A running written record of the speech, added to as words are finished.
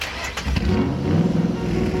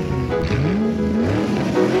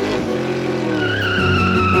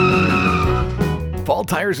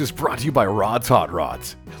Tires is brought to you by Rod's Hot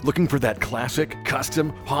Rods. Looking for that classic, custom,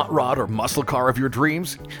 hot rod or muscle car of your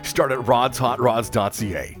dreams? Start at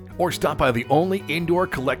rodshotrods.ca or stop by the only indoor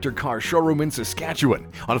collector car showroom in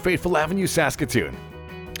Saskatchewan on Faithful Avenue, Saskatoon.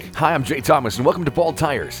 Hi, I'm Jay Thomas, and welcome to Bald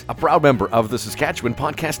Tires, a proud member of the Saskatchewan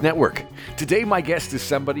Podcast Network. Today, my guest is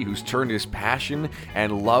somebody who's turned his passion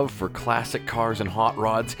and love for classic cars and hot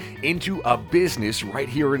rods into a business right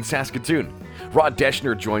here in Saskatoon. Rod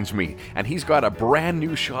Deschner joins me, and he's got a brand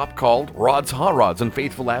new shop called Rod's Hot Rods on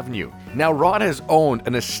Faithful Avenue. Now, Rod has owned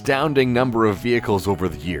an astounding number of vehicles over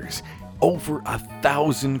the years. Over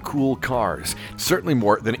 1,000 cool cars, certainly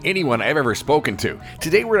more than anyone I've ever spoken to.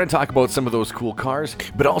 Today we're going to talk about some of those cool cars,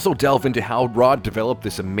 but also delve into how Rod developed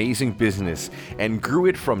this amazing business and grew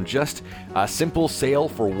it from just a simple sale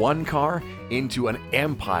for one car into an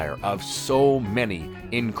empire of so many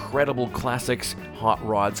incredible classics, hot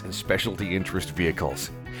rods, and specialty interest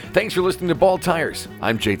vehicles. Thanks for listening to Bald Tires.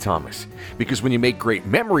 I'm Jay Thomas, because when you make great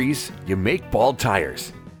memories, you make bald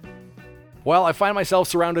tires. Well, I find myself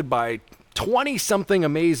surrounded by 20-something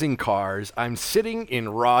amazing cars. I'm sitting in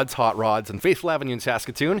Rod's Hot Rods on Faithful Avenue in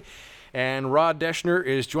Saskatoon, and Rod Deschner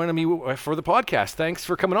is joining me for the podcast. Thanks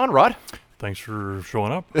for coming on, Rod. Thanks for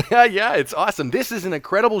showing up. Yeah, it's awesome. This is an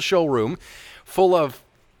incredible showroom full of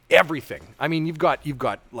everything. I mean, you've got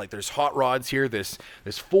like there's hot rods here. There's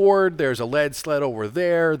Ford. There's a lead sled over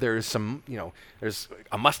there. There's some, there's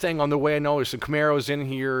a Mustang on the way. I know there's some Camaros in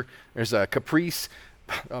here. There's a Caprice.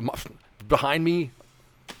 Behind me,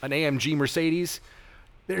 an AMG Mercedes.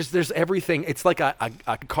 There's everything. It's like a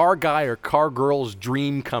car guy or car girl's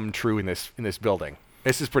dream come true in this building.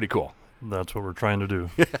 This is pretty cool. That's what we're trying to do.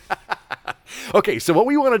 Okay, so what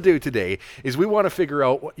we want to do today is we want to figure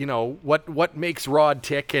out what makes Rod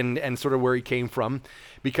tick and sort of where he came from,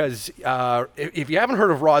 because if you haven't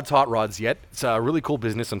heard of Rod's Hot Rods yet, it's a really cool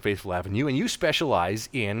business on Faithful Avenue, and you specialize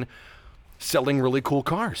in selling really cool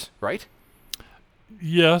cars, right?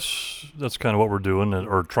 Yes, that's kind of what we're doing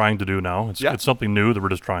or trying to do now. It's something new that we're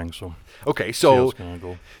just trying. So okay, so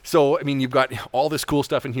I mean, you've got all this cool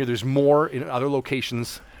stuff in here. There's more in other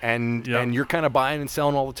locations, and you're kind of buying and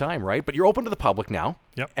selling all the time, right? But you're open to the public now.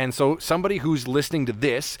 Yep. And so somebody who's listening to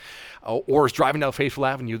this or is driving down Faithful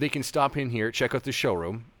Avenue, they can stop in here, check out the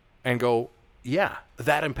showroom, and go, yeah,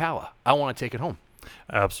 that Impala, I want to take it home.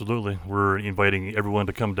 Absolutely, we're inviting everyone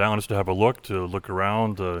to come down just to have a look, to look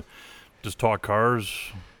around. Just talk cars.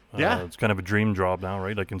 Yeah. It's kind of a dream job now,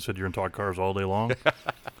 right? I can sit here and talk cars all day long.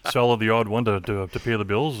 Sell the odd one to pay the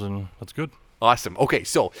bills, and that's good. Awesome. Okay,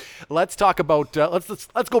 so let's talk about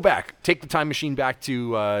let's go back. Take the time machine back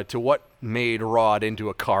to what made Rod into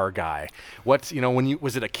a car guy. What's when you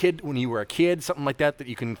were a kid, something like that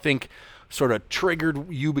you can think sort of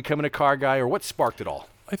triggered you becoming a car guy, or what sparked it all?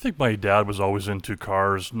 I think my dad was always into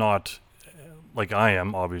cars, not like I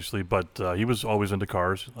am, obviously, but he was always into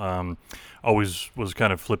cars. Always was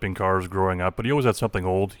kind of flipping cars growing up, but he always had something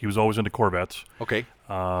old. He was always into Corvettes. Okay.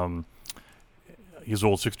 His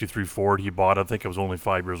old 63 Ford he bought, I think I was only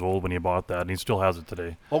 5 years old when he bought that, and he still has it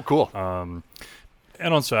today. Oh, cool. And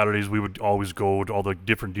on Saturdays, we would always go to all the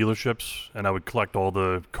different dealerships, and I would collect all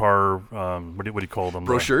the car, what do you call them?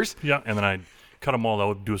 Brochures? Yeah, and then I'd cut them all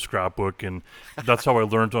out, do a scrapbook, and that's how I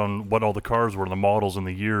learned on what all the cars were, the models and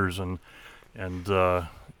the years, and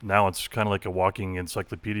now it's kind of like a walking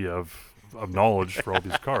encyclopedia of knowledge for all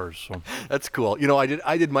these cars. So that's cool.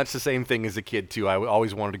 I did much the same thing as a kid too. I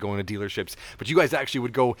always wanted to go into dealerships, but you guys actually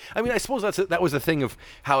would go. I mean, I suppose that was the thing of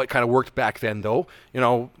how it kind of worked back then, though.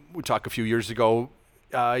 We talked a few years ago.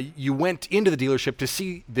 You went into the dealership to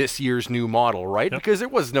see this year's new model, right? Yep. Because there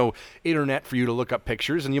was no internet for you to look up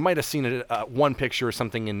pictures, and you might have seen one picture or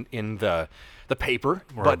something in the paper.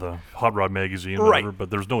 Or the Hot Rod magazine, or whatever, right. But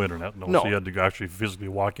there's no internet. No. So you had to actually physically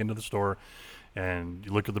walk into the store, and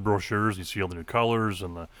you look at the brochures, you see all the new colors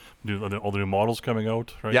and all the new models coming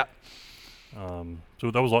out, right? Yeah.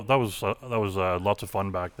 So that was lots of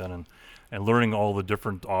fun back then, and learning all the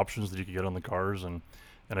different options that you could get on the cars, and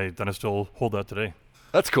I still hold that today.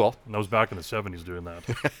 That's cool. And I was back in the 70s doing that,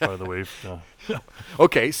 by the way.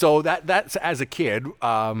 Okay, so that's as a kid.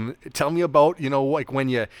 Tell me about, like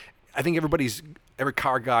when I think every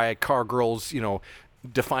car guy, car girl's,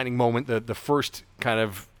 defining moment, the first kind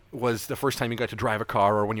of was the first time you got to drive a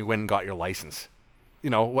car, or when you went and got your license.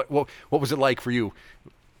 What was it like for you?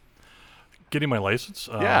 Getting my license?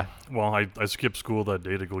 Yeah. Well, I skipped school that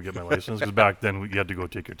day to go get my license, because back then you had to go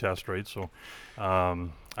take your test, right? So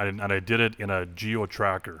I did it in a Geo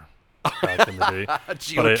Tracker back in the day.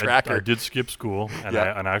 Geo Tracker. I did skip school, and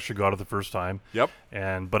I actually got it the first time. Yep.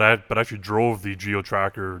 But I actually drove the Geo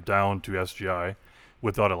Tracker down to SGI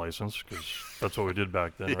without a license, because that's what we did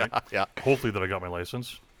back then, right? Yeah. Hopefully that I got my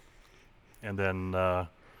license. And then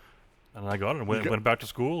and I got it and went back to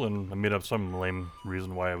school, and I made up some lame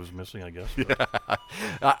reason why I was missing, I guess.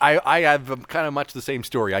 I have kind of much the same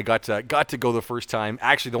story. I got to go the first time.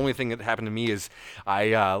 Actually, the only thing that happened to me is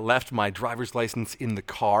I left my driver's license in the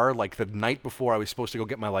car like the night before I was supposed to go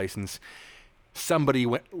get my license. Somebody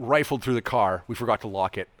rifled through the car. We forgot to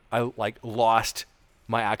lock it. I lost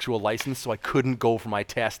my actual license, so I couldn't go for my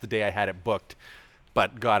test the day I had it booked.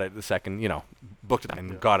 But got it the second, booked it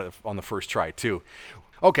and got it on the first try too.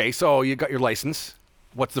 Okay, so you got your license.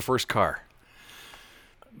 What's the first car?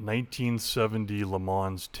 1970 Le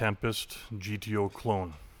Mans Tempest GTO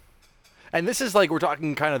clone. And this is like, we're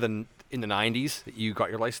talking kind of in the 90s that you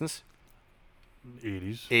got your license?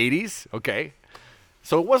 80s. 80s? Okay.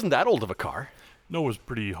 So it wasn't that old of a car. No, it was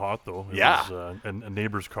pretty hot, though. It Yeah. was a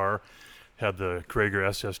neighbor's car. Had the Krager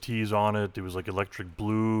SSTs on it. It was like electric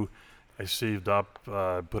blue. I saved up,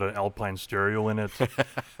 put an Alpine stereo in it,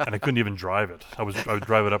 and I couldn't even drive it. I would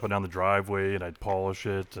drive it up and down the driveway, and I'd polish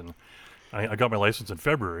it. And I got my license in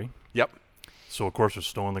February. Yep. So, of course, there's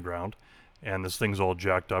snow on the ground. And this thing's all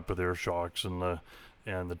jacked up with air shocks, and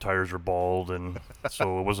the tires are bald. And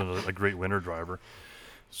so it wasn't a great winter driver.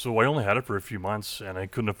 So I only had it for a few months, and I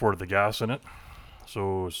couldn't afford the gas in it.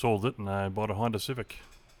 So sold it, and I bought a Honda Civic.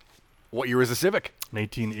 What year was the Civic?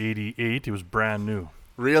 1988. It was brand new.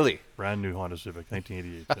 Really? Brand new Honda Civic,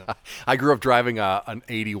 1988. Yeah. I grew up driving an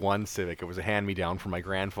 81 Civic. It was a hand-me-down from my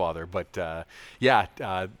grandfather. But,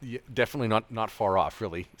 definitely not far off,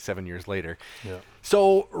 really, 7 years later. Yeah.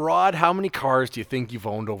 So, Rod, how many cars do you think you've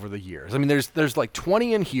owned over the years? I mean, there's like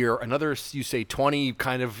 20 in here. Another, you say 20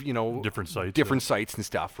 kind of, Different sites. different sites and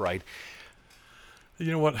stuff, right?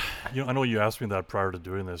 You know what? I know you asked me that prior to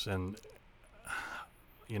doing this, and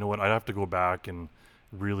you know what? I'd have to go back and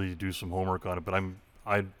really do some homework on it. But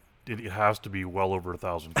it has to be well over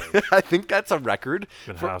 1,000 cars. I think that's a record.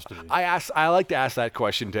 It has to be. I like to ask that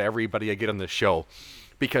question to everybody I get on the show,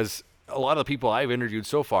 because a lot of the people I've interviewed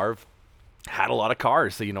so far have had a lot of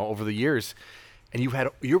cars, over the years,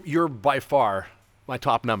 and you're by far my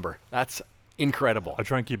top number. That's incredible. I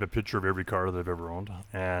try and keep a picture of every car that I've ever owned,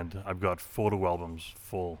 and I've got photo albums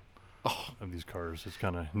full of these cars. It's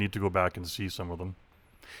kind of neat to go back and see some of them.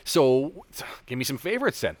 So, give me some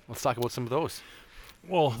favorites then. Let's talk about some of those.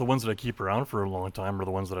 Well, the ones that I keep around for a long time are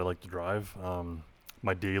the ones that I like to drive.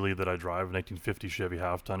 My daily that I drive, 1950 Chevy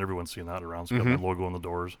half-ton. Everyone's seen that around. It's got my logo on the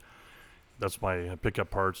doors. That's my pickup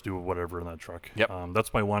parts, do whatever in that truck. Yep.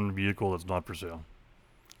 That's my one vehicle that's not for sale.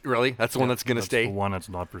 Really? That's the one that's going to stay? That's the one that's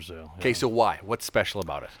not for sale. Okay, so why? What's special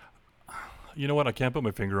about it? You know what? I can't put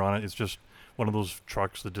my finger on it. It's just one of those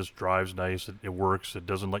trucks that just drives nice. It works. It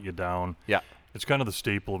doesn't let you down. Yeah. It's kind of the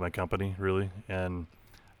staple of my company, really. And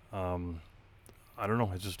I don't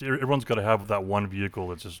know. It's just everyone's got to have that one vehicle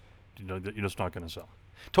that's just that you're just not going to sell.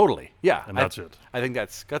 Totally. Yeah. And that's it. I think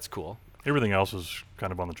that's cool. Everything else is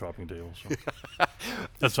kind of on the chopping table. So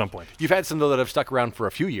at some point. You've had some though that have stuck around for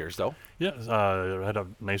a few years though. Yeah. I had a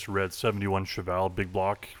nice red 71 Cheval big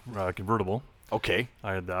block convertible. Okay.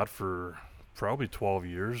 I had that for probably 12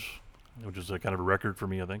 years, which is a kind of a record for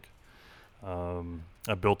me, I think.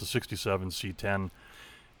 I built a 67 C10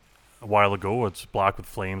 a while ago. It's black with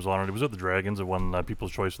flames on it. It was at the Dragons. It won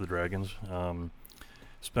People's Choice of the Dragons.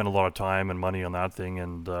 Spent a lot of time and money on that thing,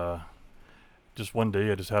 and just one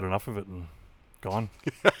day I just had enough of it and gone.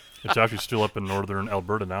 It's actually still up in northern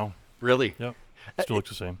Alberta now. Really? Yep. Still looks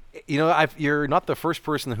the same. You're not the first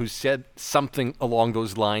person who said something along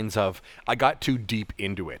those lines of, I got too deep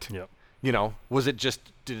into it. Yep.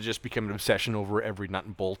 Did it just become an obsession over every nut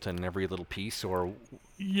and bolt and every little piece, or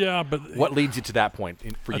Yeah, but what leads you to that point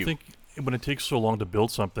for you? I think when it takes so long to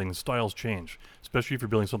build something, styles change, especially if you're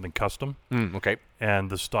building something custom. Okay.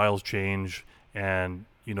 And the styles change, and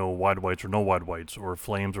wide whites or no wide whites, or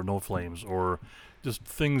flames or no flames, or just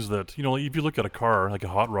things that if you look at a car like a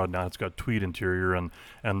hot rod now, it's got tweed interior and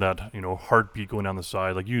that heartbeat going down the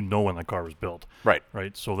side, like when the car was built. Right.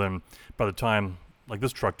 So then by the time, like,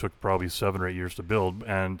 this truck took probably 7 or 8 years to build,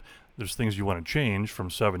 and there's things you want to change from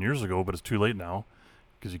 7 years ago, but it's too late now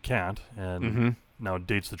because you can't, and now it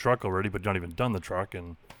dates the truck already, but you're not even done the truck,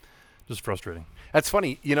 and just frustrating. That's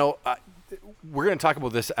funny. We're going to talk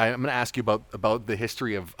about this. I'm going to ask you about the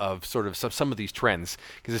history of sort of some of these trends,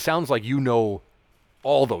 because it sounds like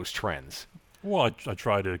all those trends. Well, I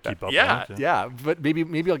try to keep up. Yeah, on it, yeah. But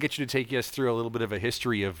maybe I'll get you to take us through a little bit of a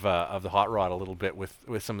history of the hot rod a little bit with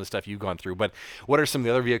some of the stuff you've gone through. But what are some of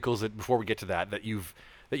the other vehicles that, before we get to that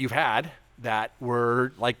you've had that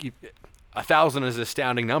were like 1,000 is an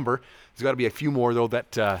astounding number. There's got to be a few more, though,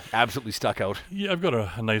 that absolutely stuck out. Yeah, I've got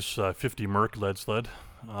a nice 50 Merc lead sled.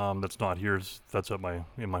 That's not here. That's in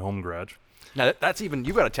my home garage. Now, that's even,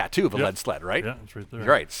 you've got a tattoo of a Yep. lead sled, right? Yeah, it's right there.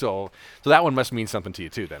 Right. So that one must mean something to you,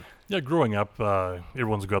 too, then. Yeah, growing up,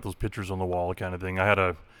 everyone's got those pictures on the wall kind of thing. I had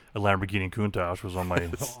a Lamborghini Countach was on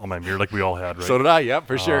my mirror, like we all had, right? So did I, yeah,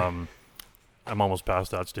 for sure. I'm almost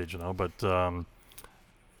past that stage now, but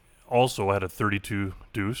also I had a 32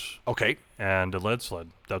 Deuce Okay. and a lead sled.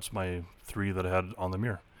 That's my 3 that I had on the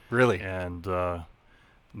mirror. Really? And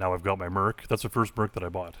now I've got my Merc. That's the first Merc that I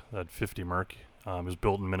bought. That 50 Merc. It was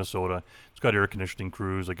built in Minnesota. It's got air conditioning,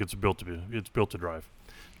 cruise. Like it's built to drive.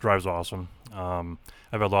 Drives awesome.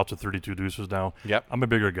 I've had lots of 32 Deuces now. Yep. I'm a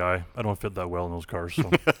bigger guy. I don't fit that well in those cars, so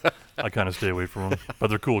I kind of stay away from them. But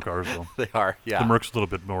they're cool cars, though. They are, yeah. The Merc's a little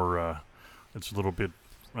bit more. It's a little bit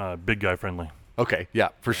big guy friendly. Okay, yeah,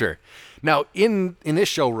 for sure. Now, in this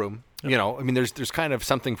showroom, you know, I mean, there's kind of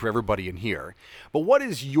something for everybody in here. But what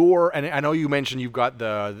is your? And I know you mentioned you've got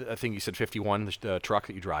I think you said 51, the truck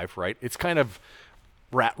that you drive, right? It's kind of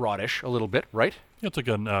rat rodish a little bit, right? Yeah, it's like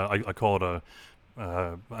I call it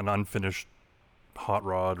an unfinished hot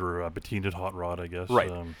rod or a patinaed hot rod, I guess.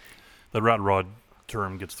 Right. The rat rod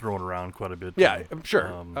term gets thrown around quite a bit. Yeah, sure,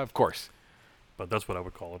 of course. But that's what I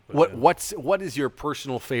would call it. But What is your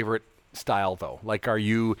personal favorite style though? Like, are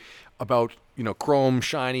you about, you know, chrome,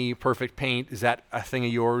 shiny, perfect paint? Is that a thing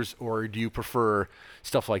of yours, or do you prefer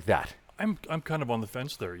stuff like that? I'm kind of on the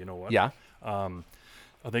fence there. You know what? Yeah.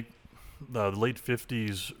 I think the late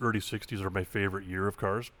 50s, early 60s are my favorite year of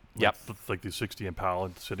cars. Yep. Like the 60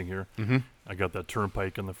 Impala sitting here. Mm-hmm. I got that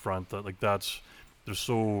Turnpike in the front. They're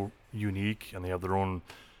so unique, and they have their own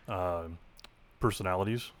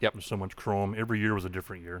personalities. Yep. There's so much chrome. Every year was a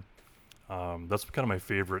different year. That's kind of my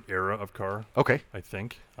favorite era of car, Okay. I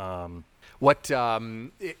think. What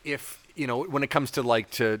if, you know, when it comes to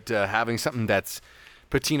like to having something that's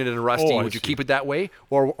patinaed and rusty, Oh, I would you see. keep it that way,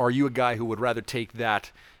 or are you a guy who would rather take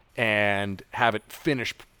that and have it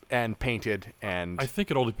finished and painted and? I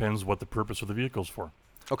think it all depends what the purpose of the vehicle's for.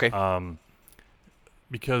 Okay.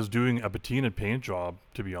 Because doing a patinaed paint job,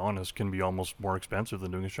 to be honest, can be almost more expensive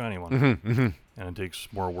than doing a shiny one. Mm-hmm. And it takes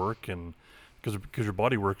more work, and because your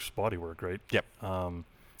body work, right? Yep. So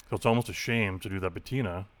it's almost a shame to do that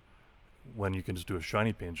patina when you can just do a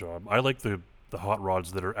shiny paint job. I like the hot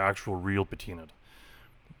rods that are actual real patinaed.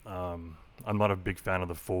 I'm not a big fan of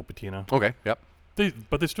the faux patina. Okay. Yep.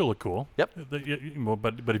 But they still look cool. Yep. But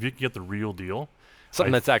if you can get the real deal,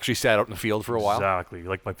 Something that's actually sat out in the field for a while. exactly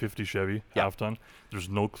like my 50 Chevy Yep. half ton. There's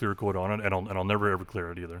no clear coat on it, and I'll never ever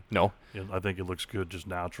clear it either. No. I think it looks good, just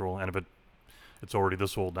natural. And if it's already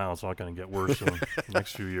this old now, it's not going to get worse in the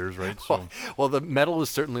next few years, right? So Well, the metal is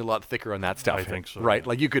certainly a lot thicker on that stuff. I think so, Right. yeah.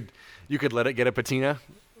 Like you could let it get a patina.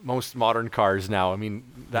 Most modern cars now, I mean,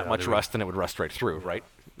 that Yeah, much they would. rust and it would rust right through, right?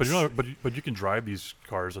 But you know, but you can drive these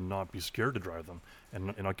cars and not be scared to drive them,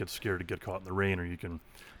 and not get scared to get caught in the rain, or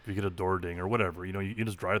if you get a door ding or whatever, you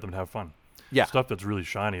just drive them and have fun. Yeah. Stuff that's really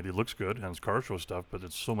shiny, it looks good, and it's car show stuff, but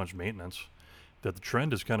it's so much maintenance that the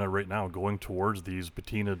trend is kind of right now going towards these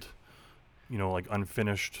patinaed, like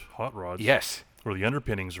unfinished hot rods. Yes. Where the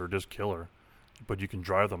underpinnings are just killer, but you can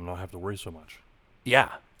drive them and not have to worry so much. Yeah.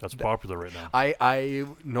 That's popular right now. I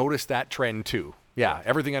noticed that trend too. Yeah,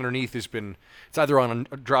 everything underneath has been, it's either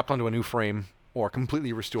dropped onto a new frame or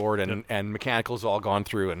completely restored, and mechanical's all gone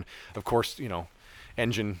through, and of course,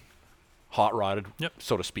 engine hot rodded, Yep.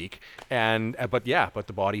 so to speak. And but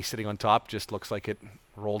the body sitting on top just looks like it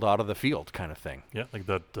rolled out of the field, kind of thing. Yeah, like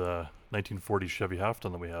that 1940 Chevy half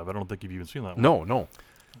ton that we have. I don't think you've even seen that one. No.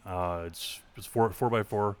 It's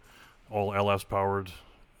 4x4, all LS powered.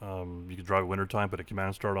 You can drive it wintertime, put a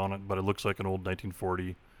command start on it, but it looks like an old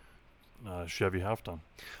 1940 Chevy half ton.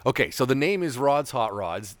 Okay, so the name is Rod's Hot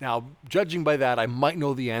Rods. Now, judging by that, I might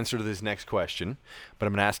know the answer to this next question, but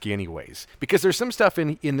I'm going to ask you anyways. Because there's some stuff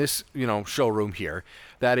in this, showroom here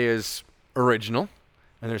that is original,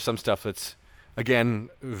 and there's some stuff that's, again,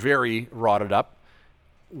 very rotted up.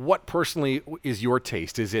 What personally is your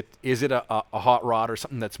taste? Is it a hot rod or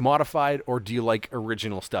something that's modified, or do you like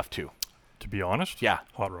original stuff too? To be honest, Yeah.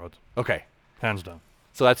 hot rods, Okay, hands down.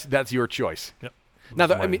 so that's your choice. Yep. Now,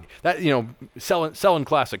 That's I mean, that selling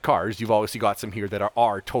classic cars, you've obviously got some here that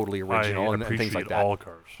are totally original I and things like appreciate that. all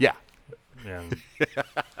cars. Yeah, And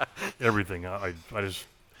everything. I just,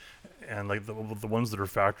 and like the ones that are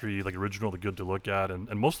factory, like original, they're good to look at, and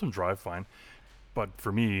most of them drive fine. But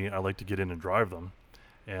for me, I like to get in and drive them.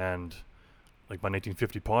 And like my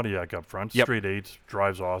 1950 Pontiac up front, Yep. straight 8,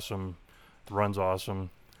 drives awesome, runs awesome,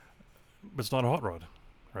 but it's not a hot rod.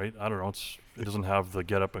 right? I don't know. It doesn't have the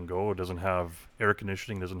get up and go. It doesn't have air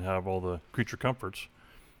conditioning. It doesn't have all the creature comforts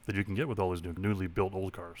that you can get with all these newly built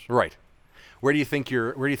old cars. Right. Where do you think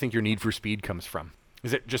your need for speed comes from?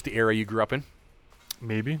 Is it just the era you grew up in?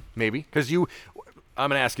 Maybe. Maybe because I'm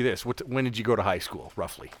going to ask you this: when did you go to high school,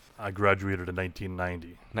 roughly? I graduated in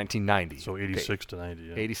 1990. 1990. So 86 to 90.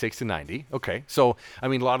 Yeah. 86 to 90. Okay. So I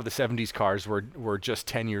mean, a lot of the 70s cars were just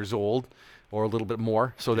 10 years old, or a little bit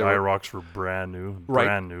more. So The they were IROCs were brand new. Right.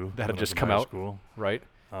 Brand new. That had when I just was in come high out. School. right.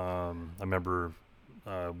 I remember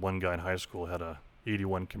one guy in high school had a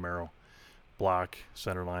 81 Camaro, black,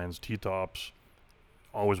 center lines, T-tops.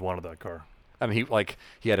 Always wanted that car. I mean,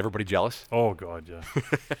 he had everybody jealous. Oh, God, yeah.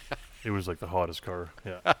 It was like the hottest car.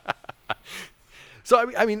 Yeah.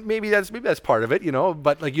 So I mean, maybe that's part of it, you know.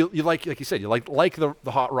 But like you like you said, you like the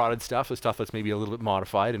hot rodded stuff, the stuff that's maybe a little bit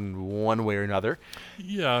modified in one way or another.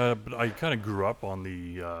 Yeah, but I kind of grew up on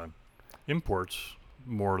the imports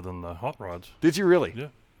more than the hot rods. Did you really? Yeah.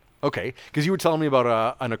 Okay, because you were telling me about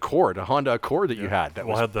a Honda Accord that you Yeah. had.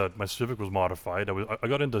 I had my Civic was modified. I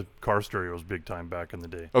got into car stereos big time back in the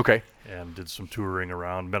day. Okay. And did some touring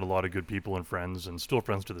around. Met a lot of good people and friends, and still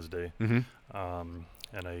friends to this day. Mm-hmm.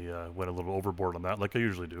 And I went a little overboard on that, like I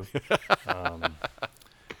usually do.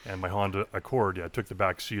 And my Honda Accord, I took the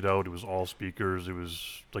back seat out. It was all speakers. It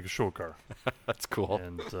was like a show car. That's cool.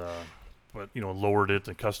 And but lowered it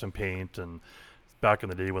and custom paint. And back in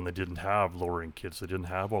the day when they didn't have lowering kits, they didn't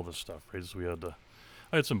have all this stuff, right? So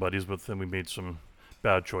I had some buddies, but then we made some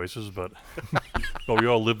bad choices, but we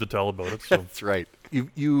all lived to tell about it. So That's right.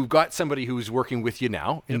 You've got somebody who's working with you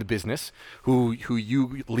now in the business, who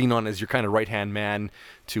you lean on as your kind of right hand man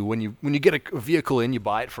to when you get a vehicle in, you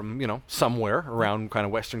buy it from somewhere around kind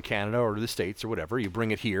of Western Canada or the States or whatever. You bring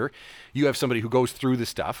it here. You have somebody who goes through the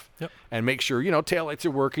stuff and makes sure taillights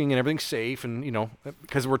are working and everything's safe, and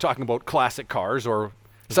because we're talking about classic cars or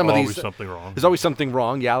some of these. There's always something wrong. There's always something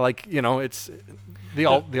wrong. Yeah, like it's. They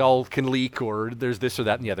all can leak, or there's this or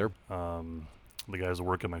that and the other. The guys that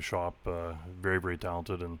work in my shop, very, very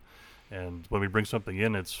talented, and when we bring something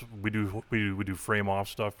in, we do frame off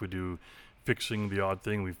stuff, we do fixing the odd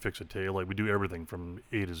thing, we fix a tail, like we do everything from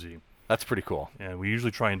A to Z. That's pretty cool. And we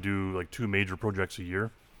usually try and do like 2 major projects a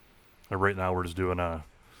year. Right now we're just doing a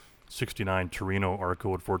 '69 Torino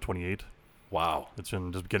R-Code 428. Wow. It's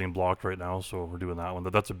just getting blocked right now, so we're doing that one.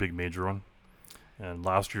 That's a big major one. And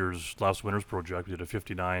last winter's project, we did a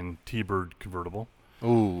 '59 T-Bird convertible.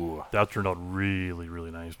 Ooh. That turned out really,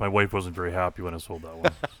 really nice. My wife wasn't very happy when I sold that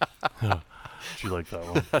one. She liked that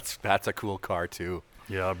one. That's a cool car too.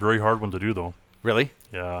 Yeah, very hard one to do though. Really?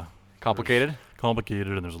 Yeah. Complicated? Complicated,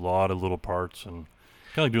 and there's a lot of little parts, and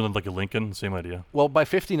kind of like doing like a Lincoln, same idea. Well, by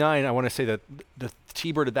 '59, I want to say that the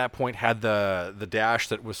T-Bird at that point had the dash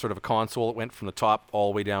that was sort of a console. It went from the top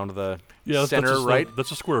all the way down to the center, right? That's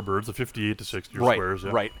a square bird. It's a 58 to 60 Right, squares. Yeah.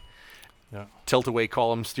 right. Yeah. Tilt-away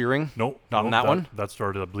column steering? Nope. Not on that one? That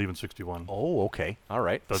started, I believe, in '61. Oh, okay. All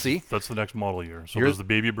right. That's the next model year. So there's the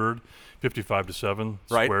Baby Bird, 55 to 7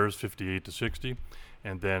 Right. squares, 58 to 60,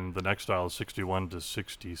 and then the next style is 61 to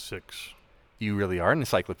 66. You really are an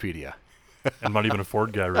encyclopedia. I'm not even a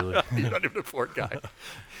Ford guy, really. You're not even a Ford guy.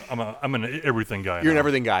 I'm an everything guy. You're now. an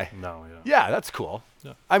everything guy. No, yeah. Yeah, that's cool.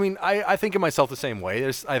 Yeah. I mean, I think of myself the same way.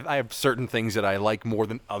 I have certain things that I like more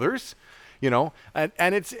than others, and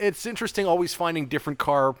it's interesting always finding different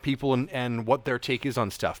car people and what their take is on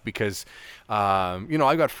stuff, because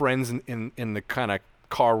I've got friends in the kind of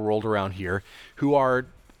car world around here who are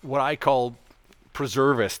what I call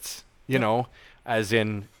preservists, as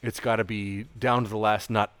in it's got to be down to the last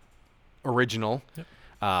nut original. Yep.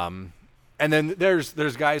 And then there's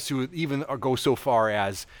guys who even go so far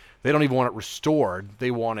as they don't even want it restored.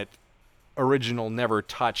 They want it original, never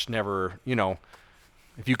touched, never,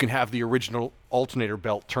 if you can have the original alternator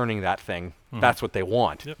belt turning that thing, that's what they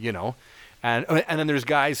want, Yep. And then there's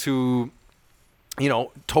guys who,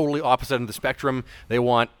 totally opposite end of the spectrum. They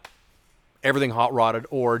want everything hot rodded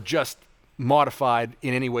or just modified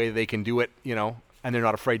in any way they can do it, and they're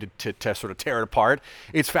not afraid to sort of tear it apart.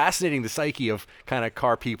 It's fascinating, the psyche of kind of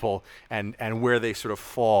car people and where they sort of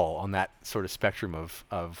fall on that sort of spectrum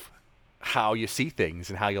of how you see things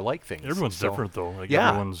and how you like things. Everyone's different, though. Like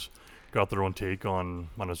everyone's got their own take on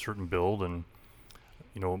a certain build, and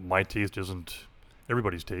my taste isn't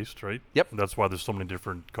everybody's taste, right? Yep. And that's why there's so many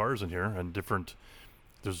different cars in here, and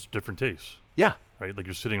there's different tastes. Yeah. Right. Like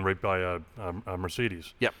you're sitting right by a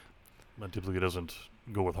Mercedes. Yep. That typically doesn't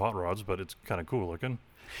go with hot rods, but it's kind of cool looking.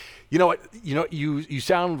 You know what? You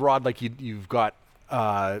sound, Rod, like you've got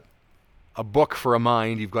a book for a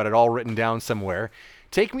mind. You've got it all written down somewhere.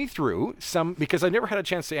 Take me through some, because I never had a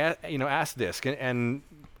chance to ask this, and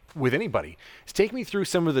with anybody. Take me through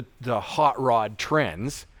some of the hot rod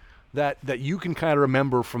trends that you can kind of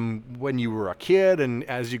remember from when you were a kid and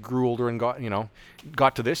as you grew older and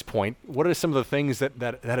got to this point. What are some of the things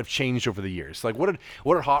that have changed over the years? Like what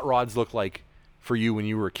did hot rods look like for you when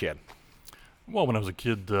you were a kid? Well, when I was a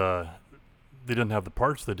kid, they didn't have the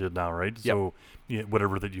parts they did now, right? Yep. So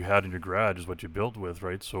whatever that you had in your garage is what you built with,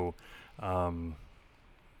 right? So,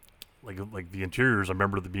 like the interiors, I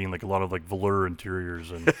remember there being like a lot of like velour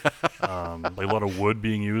interiors and like a lot of wood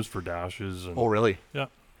being used for dashes. And, Oh, really? yeah.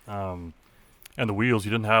 And the wheels,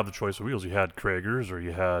 you didn't have the choice of wheels. You had Kragers or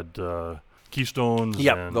you had Keystones.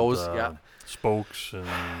 Yep, and those, spokes, and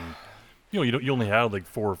you only had like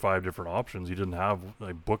 4 or 5 different options. You didn't have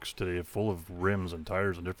like books today full of rims and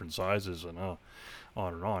tires and different sizes and on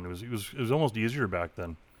and on. It was almost easier back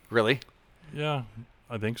then. Really? Yeah,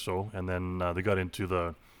 I think so. And then they got into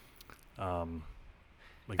the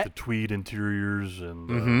the tweed interiors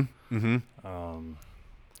and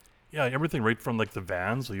everything right from like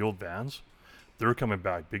the old vans. They're coming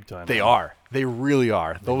back big time. They now. are. They really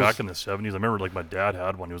are. Like back in the 70s, I remember like my dad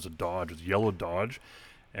had one. It was a Dodge. It was a yellow Dodge,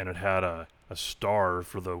 and it had a star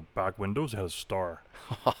for the back windows. It had a star.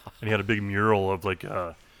 And he had a big mural of like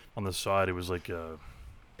on the side. It was like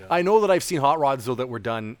I know that I've seen hot rods though that were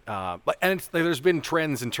done, and there's been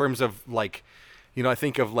trends in terms of like, I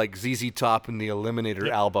think of like ZZ Top and the Eliminator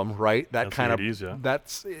album, right? That That's kind the of 80s, yeah.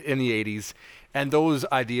 That's in the 80s, and those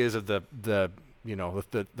ideas of the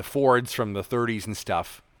Fords from the 30s and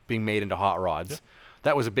stuff being made into hot rods. Yeah.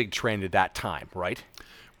 That was a big trend at that time, right?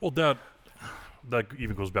 Well, that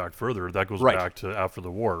even goes back further. That goes Right. back to after the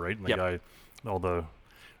war, right? And the Yep. guy, all the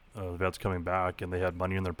vets coming back, and they had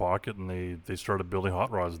money in their pocket, and they started building hot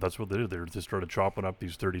rods. That's what they did. They started chopping up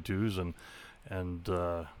these 32s and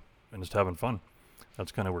just having fun.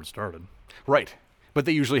 That's kind of where it started. Right. But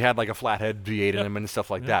they usually had like a flathead V8 in Yep. them and stuff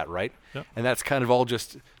like Yep. that, right? Yep. And that's kind of all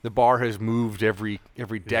just the bar has moved every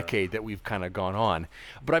decade that we've kind of gone on.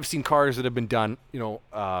 But I've seen cars that have been done,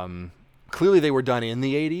 clearly they were done in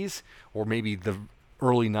the 80s or maybe the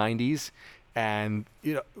early 90s, and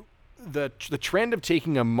the trend of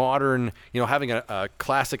taking a modern, having a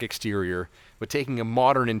classic exterior, but taking a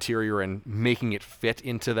modern interior and making it fit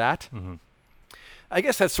into that. Mm-hmm. I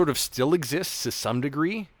guess that sort of still exists to some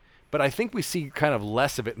degree, but I think we see kind of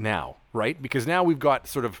less of it now, right? Because now we've got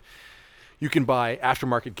sort of, you can buy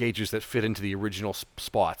aftermarket gauges that fit into the original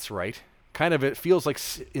spots, right? Kind of, it feels like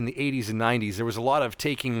in the 80s and 90s, there was a lot of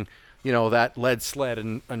taking, that lead sled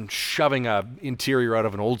and shoving a interior out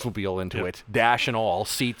of an Oldsmobile into Yep. it, dash and all,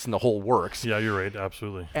 seats and the whole works. Yeah, you're right.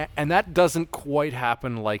 Absolutely. And that doesn't quite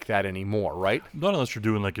happen like that anymore, right? Not unless you're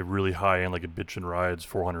doing like a really high end, like a Bitchin' Rides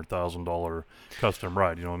 $400,000 custom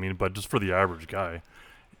ride. You know what I mean? But just for the average guy,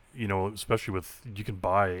 especially you can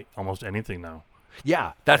buy almost anything now.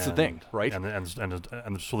 Yeah, that's the thing, right? And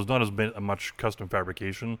so there's not as much custom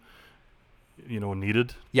fabrication,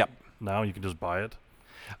 needed. Yep. Now you can just buy it.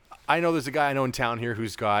 I know there's a guy I know in town here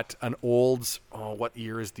who's got an Olds. Oh, what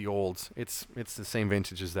year is the Olds? It's the same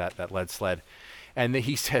vintage as that lead sled. And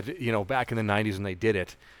he said, back in the 90s when they did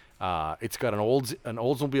it, it's got an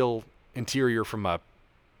Oldsmobile interior from I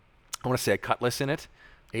want to say a Cutlass in it,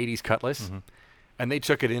 80s Cutlass. Mm-hmm. And they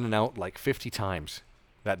took it in and out like 50 times,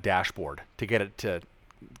 that dashboard, to get it to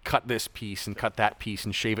cut this piece and cut that piece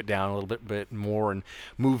and shave it down a little bit more and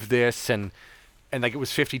move this and like it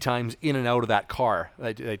was 50 times in and out of that car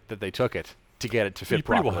that they took it to get it to fit You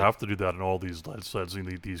pretty properly. well have to do that in all these lead sleds and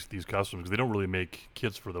these customs because they don't really make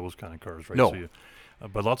kits for those kind of cars, right? No. So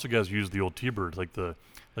but lots of guys use the old T-Bird, like the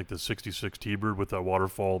 66 T-Bird with that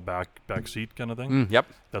waterfall back seat kind of thing. Yep.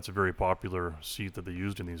 That's a very popular seat that they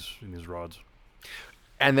used in these rods.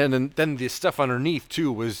 And then the stuff underneath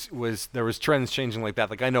too was there was trends changing like that.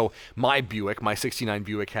 Like I know my 69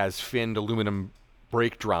 Buick has finned aluminum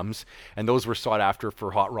brake drums, and those were sought after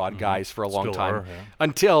for hot rod guys for a long Still time are, yeah.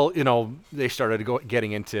 until they started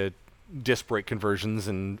getting into disc brake conversions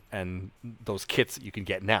and those kits that you can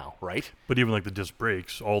get now, right? But even like the disc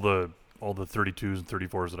brakes, all the 32s and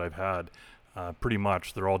 34s that I've had, pretty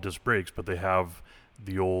much they're all disc brakes, but they have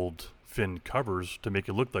the old fin covers to make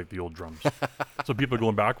it look like the old drums. So people are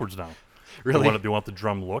going backwards now. Really? They want the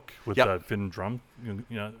drum look with Yep. that fin drum,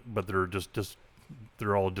 but they're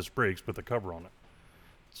they're all disc brakes with the cover on it.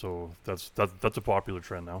 So that's a popular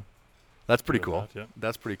trend now. That's pretty Doing cool. that, yeah.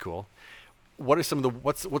 That's pretty cool. What are some of the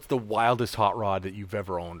what's the wildest hot rod that you've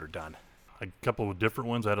ever owned or done? A couple of different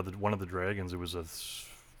ones. I had one of the Dragons. It was a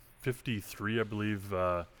 53, I believe,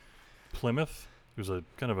 Plymouth. It was a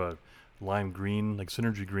kind of a lime green, like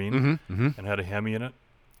synergy green, and had a Hemi in it.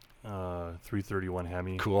 331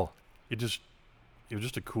 Hemi. Cool. It was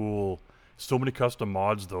just a cool So many custom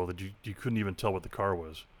mods though that you couldn't even tell what the car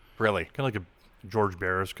was. Really? Kind of like a George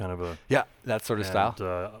Barris kind of a Yeah, that sort of style.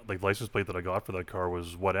 like license plate that I got for that car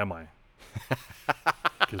was "What am I?"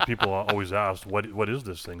 Because people always asked, "What is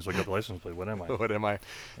this thing?" So I got the license plate. What am I? What am I?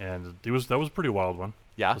 And that was a pretty wild one.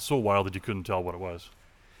 Yeah. It's so wild that you couldn't tell what it was.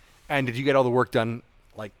 And did you get all the work done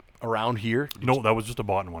like around here? No, that was just a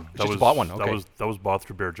bought one. That just was a bought one, okay. That was bought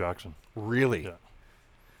through Bear Jackson. Really? Yeah.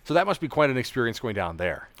 So that must be quite an experience going down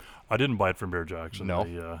there. I didn't buy it from Bear Jackson.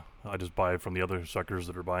 No. I just buy it from the other suckers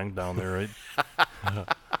that are buying down there, right?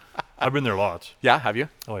 I've been there lots. Yeah, have you?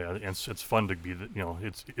 Oh yeah, and it's fun to be,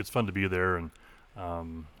 it's fun to be there, and I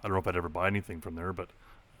don't know if I'd ever buy anything from there, but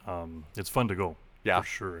it's fun to go. Yeah. For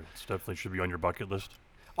sure. It's definitely should be on your bucket list.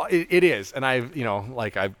 It is, and I've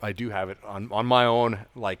I do have it on my own.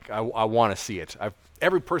 Like I want to see it.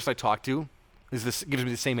 Every person I talk to gives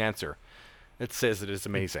me the same answer. It says it is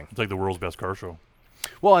amazing. It's like the world's best car show.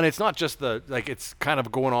 Well, and it's not just it's kind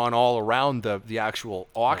of going on all around the actual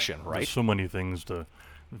auction, right? There's so many things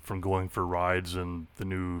from going for rides and the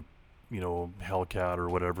new, Hellcat or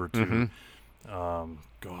whatever to,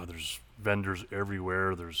 God, there's vendors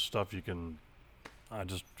everywhere. There's stuff you can.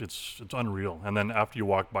 It's unreal. And then after you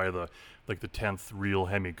walk by the 10th real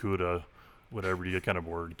Hemi Cuda, whatever, you get kind of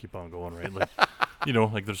bored and keep on going, right?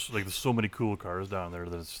 Like, there's so many cool cars down there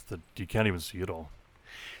that you can't even see it all.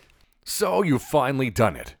 So you've finally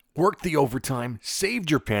done it. Worked the overtime, saved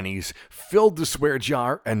your pennies, filled the swear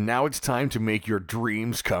jar, and now it's time to make your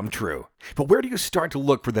dreams come true. But where do you start to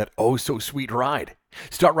look for that oh-so-sweet ride?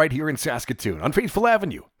 Start right here in Saskatoon on Faithful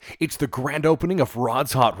Avenue. It's the grand opening of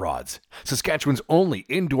Rod's Hot Rods, Saskatchewan's only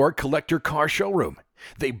indoor collector car showroom.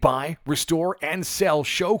 They buy, restore, and sell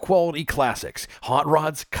show-quality classics, hot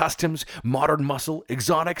rods, customs, modern muscle,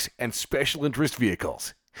 exotics, and special interest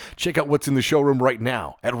vehicles. Check out what's in the showroom right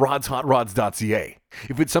now at rodshotrods.ca.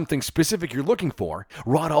 If it's something specific you're looking for,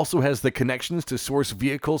 Rod also has the connections to source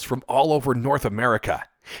vehicles from all over North America.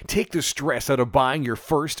 Take the stress out of buying your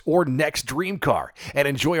first or next dream car and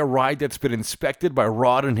enjoy a ride that's been inspected by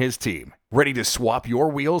Rod and his team. Ready to swap your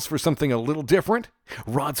wheels for something a little different?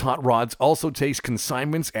 Rod's Hot Rods also takes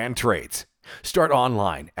consignments and trades. Start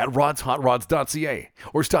online at rodshotrods.ca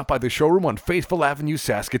or stop by the showroom on Faithful Avenue,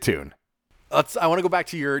 Saskatoon. I want to go back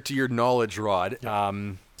to your knowledge, Rod.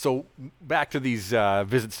 So back to these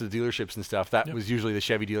visits to the dealerships and stuff. That was usually the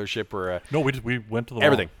Chevy dealership or No, we went to the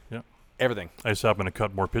everything. mall. Yeah. Everything. I just happened to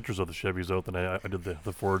cut more pictures of the Chevys out than I did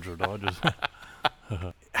the Fords or Dodges.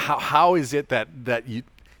 How is it that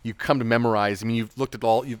you come to memorize? I mean, you've looked at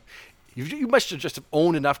all you must have just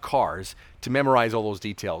owned enough cars to memorize all those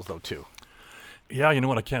details, though, too. Yeah, you know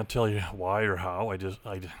what? I can't tell you why or how.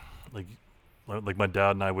 Like my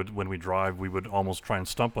dad and I would, when we drive, we would almost try and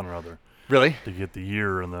stump one another. Really? To get the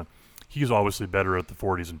year and he's obviously better at the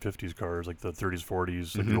 40s and 50s cars, like the 30s,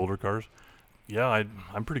 40s, like the older cars. Yeah,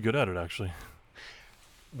 I'm pretty good at it actually.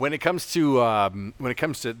 When it comes to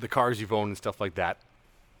the cars you've owned and stuff like that,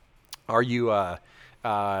 are you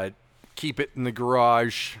keep it in the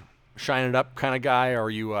garage, shine it up kind of guy, or are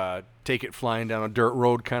you take it flying down a dirt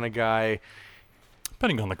road kind of guy?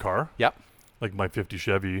 Depending on the car. Yep. Like my 50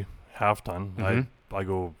 Chevy half ton, I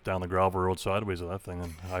go down the gravel road sideways of that thing,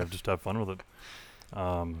 and I just have fun with it. The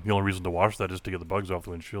only reason to wash that is to get the bugs off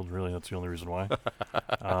the windshield. Really, that's the only reason why.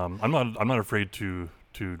 I'm not afraid to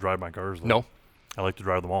drive my cars, though. No. I like to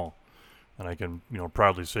drive them all, and I can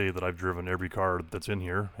proudly say that I've driven every car that's in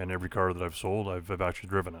here, and every car that I've sold, I've actually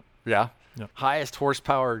driven it. Yeah. Yeah. Highest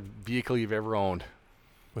horsepower vehicle you've ever owned?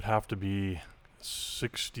 Would have to be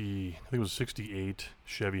 60. I think it was 68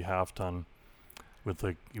 Chevy half ton with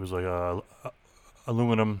it was like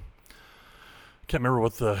aluminum. Can't remember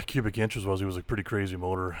what the cubic inches was. It was a pretty crazy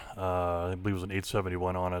motor. I believe it was an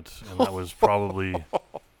 871 on it, and that was probably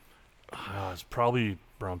it's probably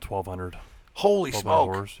around 1,200. Holy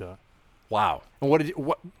smoke! Horse, yeah. Wow. And what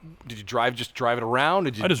did you drive? Just drive it around?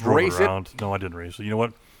 Did you I just drove race it around. No, I didn't race it. You know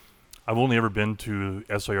what? I've only ever been to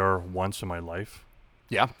SIR once in my life.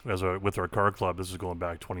 Yeah. With our car club. This is going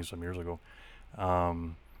back 20-some years ago.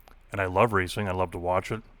 And I love racing. I love to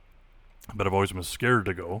watch it. But I've always been scared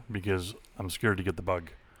to go because I'm scared to get the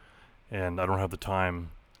bug. And I don't have the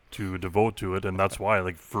time to devote to it. And that's why,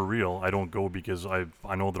 like, for real, I don't go because I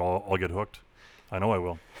know that I'll get hooked. I know I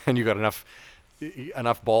will. And you got enough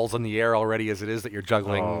balls in the air already as it is that you're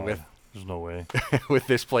juggling with. There's no way. With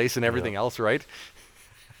this place and everything else, right?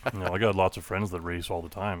 No, I got lots of friends that race all the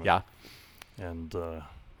time. Yeah. And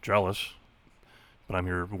jealous. But I'm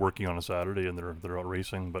here working on a Saturday and they're out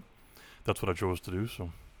racing. But that's what I chose to do.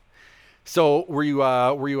 So were you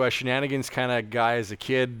a shenanigans kind of guy as a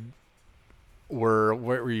kid,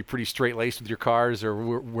 were you pretty straight laced with your cars, or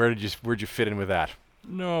where'd you fit in with that?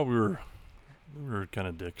 No, we were kind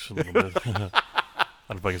of dicks a little bit. I don't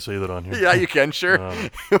know if I can say that on here. Yeah, you can, sure.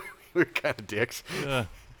 We're kind of dicks. Yeah,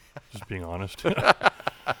 just being honest.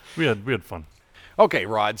 we had fun. Okay,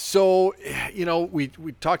 Rod. So, we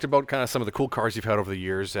talked about kind of some of the cool cars you've had over the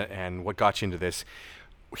years and what got you into this.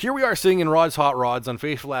 Here we are sitting in Rod's Hot Rods on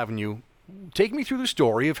Faithful Avenue. Take me through the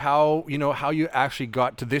story of how you actually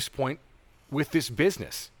got to this point with this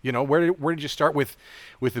business. Where did you start with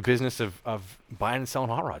the business of buying and selling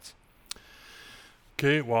hot rods?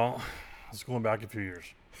 Okay, well, it's going back a few years.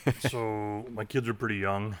 So my kids are pretty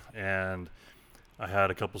young, and I had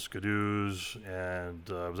a couple Skidoos, and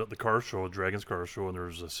I was at the car show, Dragon's Car Show, and there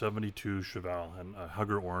was a 72 Cheval and a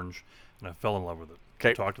Hugger Orange, and I fell in love with it.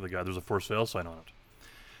 Okay. Talked to the guy. There's a for sale sign on it.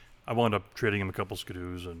 I wound up trading him a couple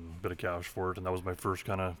Skidoos and a bit of cash for it, and that was my first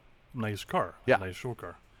kind of nice car, Yeah. nice show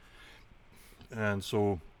car. And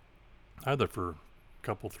so I had that for a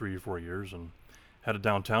couple, 3 or 4 years, and had it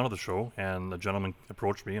downtown at the show, and a gentleman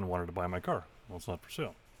approached me and wanted to buy my car. Well, it's not for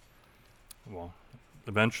sale. Well,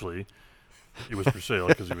 eventually, it was for sale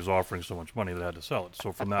because he was offering so much money that I had to sell it.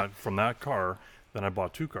 So from that car, then I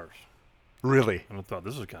bought 2 cars, Really? and I thought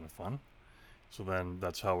this is kind of fun. So then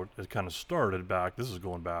that's how it kind of started back. This is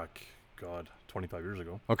going back, 25 years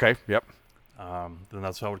ago. Okay. Yep. Then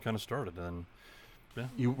that's how it kind of started. And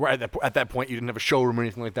You were at that point. You didn't have a showroom or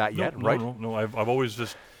anything like that yet, right? No. I've always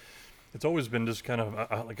it's always been just kind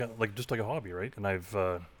of like a hobby, right? And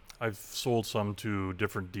I've sold some to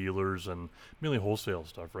different dealers and mainly wholesale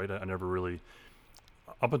stuff, right? I never really,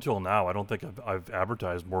 up until now, I don't think I've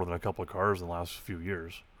advertised more than a couple of cars in the last few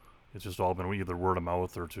years. It's just all been either word of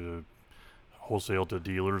mouth or to wholesale to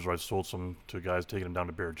dealers, or I sold some to guys taking them down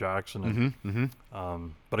to Bear Jackson. And,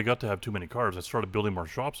 but I got to have too many cars. I started building more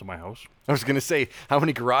shops at my house. I was gonna say, how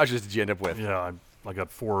many garages did you end up with? Yeah, I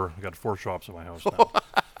got 4 shops at my house now.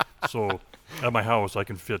 So at my house, I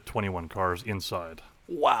can fit 21 cars inside.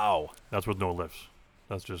 Wow. That's with no lifts.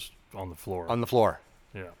 That's just on the floor. On the floor.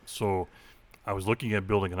 Yeah. So I was looking at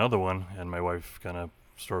building another one, and my wife kind of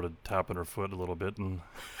started tapping her foot a little bit, and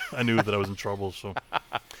I knew that I was in trouble. So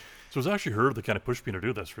it was actually her that kind of pushed me to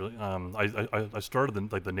do this. Really, I started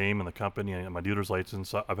the name and the company and my dealer's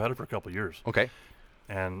license. I've had it for a couple of years. Okay.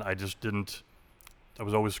 And I just didn't. I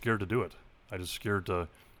was always scared to do it. I just scared to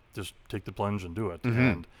just take the plunge and do it.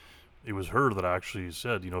 And it was her that actually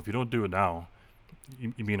said, if you don't do it now,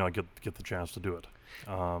 you may not get the chance to do it.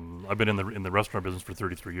 I've been in the restaurant business for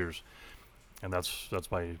 33 years, and that's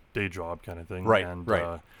my day job kind of thing. Right. And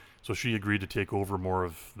right. So she agreed to take over more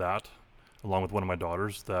of that, along with one of my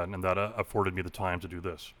daughters, that afforded me the time to do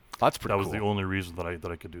this. That's pretty That was cool. the only reason that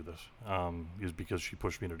I could do this, is because she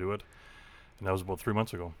pushed me to do it, and that was about 3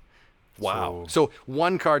 months ago. Wow. So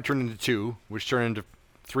one car turned into 2, which turned into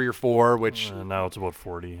 3 or 4, which Now it's about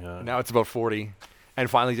 40. now it's about 40. And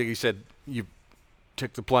finally, like you said, you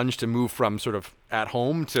took the plunge to move from sort of at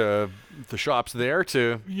home to the shops there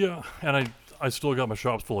to... Yeah, and I still got my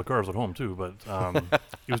shops full of cars at home too, but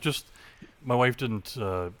it was just, my wife didn't,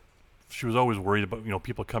 she was always worried about,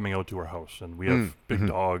 people coming out to our house, and we have big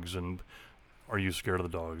dogs, and are you scared of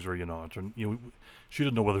the dogs, or are you not? And, she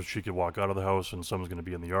didn't know whether she could walk out of the house and someone's going to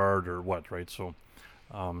be in the yard or what, right? So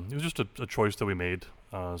it was just a choice that we made.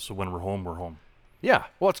 So when we're home. Yeah,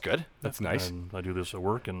 well, that's good. That's nice. And I do this at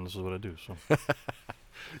work, and this is what I do. So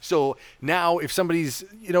So now if somebody's,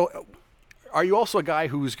 are you also a guy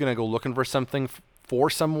who's going to go looking for something for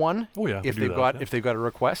someone? Oh, yeah, If we do they've that, got if they've got a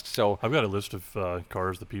request. So I've got a list of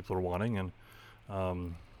cars that people are wanting, and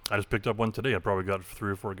I just picked up one today. I probably got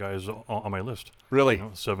 3 or 4 guys on my list. really,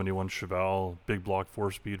 71 Cheval, big block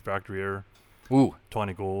 4-speed factory air, ooh,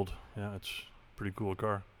 tawny gold. Yeah, it's a pretty cool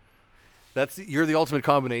car. you're the ultimate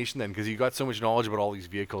combination then, because you got so much knowledge about all these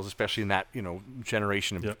vehicles, especially in that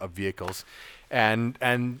generation of, Yep. of vehicles, and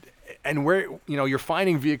where you're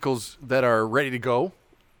finding vehicles that are ready to go,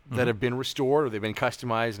 that have been restored or they've been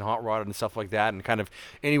customized and hot rodded and stuff like that, and kind of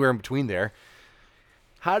anywhere in between there.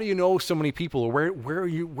 How do you know so many people, or where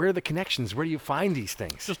are the connections? Where do you find these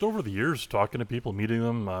things? Just over the years, talking to people, meeting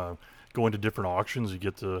them, going to different auctions, you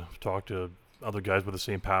get to talk to other guys with the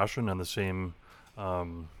same passion and the same,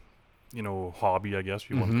 hobby, I guess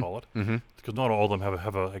you want to call it. Because not all of them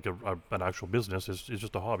have an actual business. It's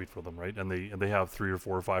just a hobby for them, right? And they have 3 or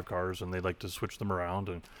 4 or 5 cars, and they like to switch them around,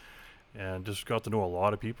 and just got to know a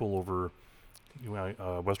lot of people over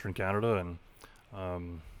Western Canada,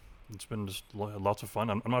 and it's been just lots of fun.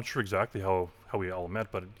 I'm not sure exactly how we all met,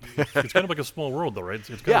 but it's kind of like a small world, though, right?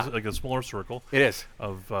 It's kind of like a smaller circle It is.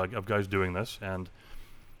 of guys doing this, and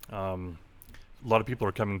a lot of people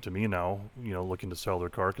are coming to me now, looking to sell their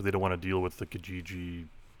car because they don't want to deal with the Kijiji,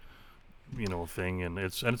 thing, and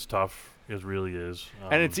it's tough. It really is.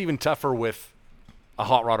 And it's even tougher with a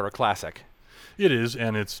hot rod or a classic. It is,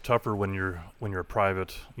 and it's tougher when you're a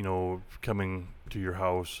private, coming to your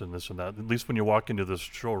house and this and that. At least when you walk into this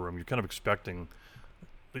showroom, you're kind of expecting,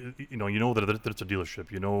 that it's a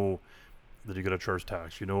dealership. You know that you got to charge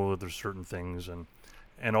tax. You know that there's certain things,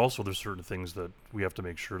 and also there's certain things that we have to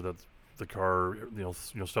make sure that the car,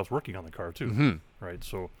 stuff's working on the car too, right?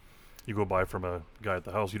 So you go buy from a guy at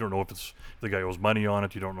the house. You don't know if the guy owes money on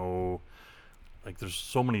it. You don't know, like there's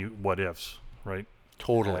so many what ifs, right?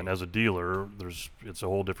 Totally. And as a dealer, it's a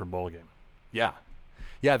whole different ballgame. Yeah.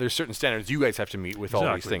 Yeah, there's certain standards you guys have to meet with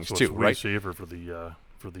all these things so too, it's way right? safer for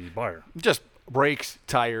the buyer. Just brakes,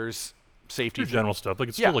 tires, safety. Your general stuff. Like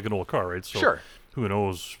it's still like an old car, right? So sure. Who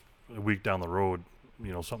knows, a week down the road,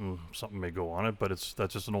 something may go on it, but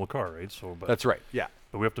that's just an old car, right? So that's right. Yeah.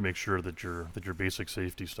 But we have to make sure that your basic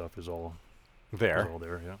safety stuff is all there.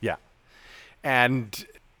 Yeah. Yeah. And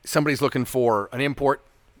somebody's looking for an import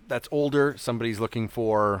that's older, somebody's looking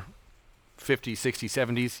for 50s, 60s,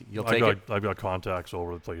 70s, you'll take it? I've got contacts all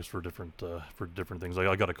over the place for different things.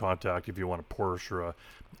 I got a contact if you want a Porsche or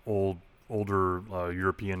a older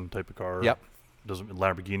European type of car. Yep. Doesn't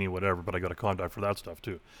Lamborghini, whatever, but I got a contact for that stuff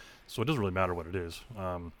too. So it doesn't really matter what it is.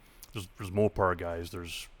 There's Mopar guys,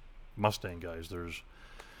 there's Mustang guys, there's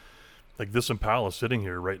like this Impala sitting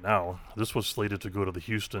here right now. This was slated to go to the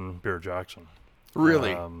Houston Bear Jackson.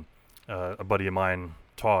 Really? A buddy of mine,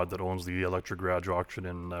 Todd, that owns the Electric Garage auction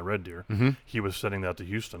in Red Deer, he was sending that to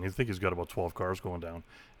Houston. I think he's got about 12 cars going down,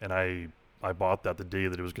 and I bought that the day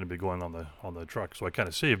that it was going to be going on the truck, so I kind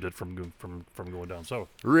of saved it from going down south.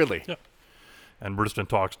 Really? Yeah. And we're just in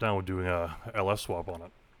talks now with doing a LS swap on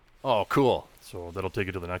it. Oh, cool. So that'll take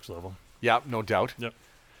it to the next level. Yeah, no doubt. Yep.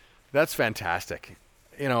 That's fantastic.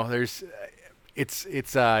 There's, it's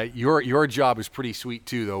your job is pretty sweet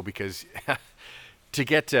too, though, because to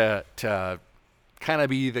get to kind of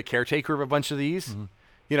be the caretaker of a bunch of these,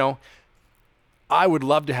 I would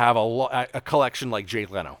love to have a collection like Jay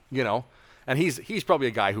Leno, and he's probably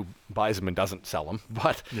a guy who buys them and doesn't sell them,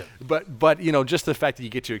 but just the fact that you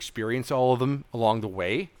get to experience all of them along the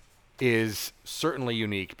way is certainly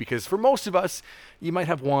unique, because for most of us, you might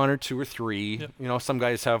have one or two or three. Yep. Some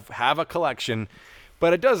guys have a collection,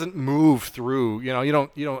 but it doesn't move through. You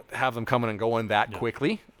don't have them coming and going that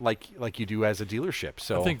quickly like you do as a dealership.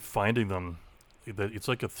 So I think finding them, it's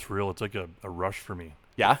like a thrill. It's like a rush for me.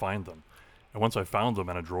 Yeah. To find them, and once I found them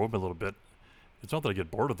and I drove them a little bit, it's not that I get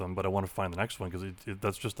bored of them, but I want to find the next one because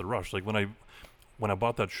that's just the rush. Like when I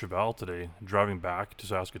bought that Chevelle today, driving back to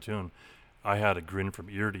Saskatoon, I had a grin from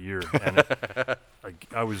ear to ear, and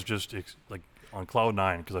I was just like on cloud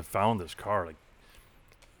nine because I found this car. Like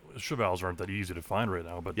Chevelles aren't that easy to find right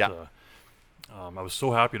now, but I was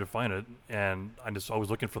so happy to find it, and I was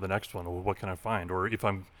looking for the next one. Well, what can I find? Or if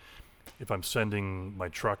I'm sending my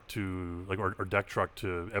truck to or deck truck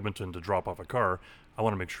to Edmonton to drop off a car, I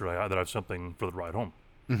want to make sure that I have something for the ride home.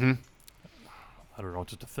 Mm-hmm. I don't know,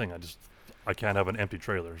 it's just a thing. I can't have an empty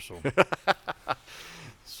trailer, so.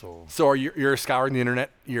 So you're scouring the internet.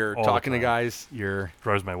 You're all talking to guys. You're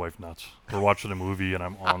drives my wife nuts. We're watching a movie and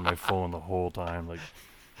I'm on my phone the whole time,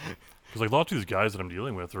 because a lot of these guys that I'm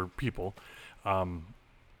dealing with are people.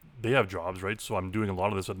 They have jobs, right? So I'm doing a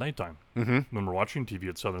lot of this at nighttime. Mm-hmm. When we're watching TV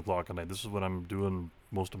at 7:00 at night, this is when I'm doing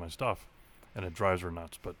most of my stuff, and it drives her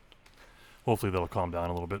nuts. But hopefully that'll calm down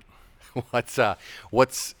a little bit.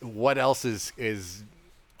 What else is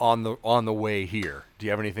on the way here? Do you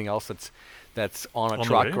have anything else that's on a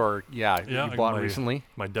truck or you bought recently?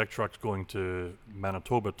 My deck truck's going to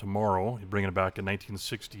Manitoba tomorrow. Bringing it back a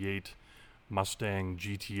 1968 Mustang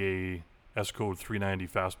GTA S-Code 390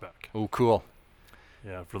 Fastback. Oh, cool.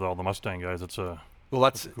 Yeah, for all the Mustang guys, that's a cool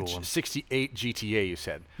one. 68 GTA, you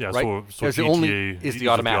said. Yeah, right? so GTA the only is the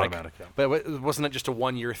automatic. Yeah. But wasn't it just a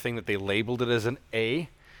 1 year thing that they labeled it as an A?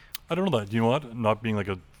 I don't know that. You know what? Not being like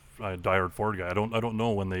a diehard Ford guy, I don't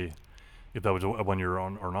know if that was a 1 year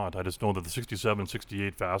on or not. I just know that the 67,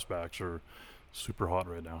 68 fastbacks are super hot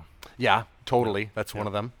right now. Yeah, totally. That's one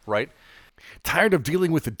of them, right? Tired of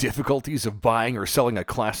dealing with the difficulties of buying or selling a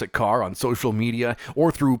classic car on social media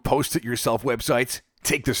or through post-it-yourself websites?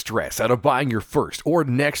 Take the stress out of buying your first or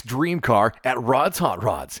next dream car at Rod's Hot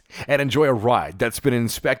Rods and enjoy a ride that's been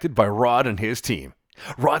inspected by Rod and his team.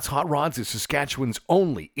 Rod's Hot Rods is Saskatchewan's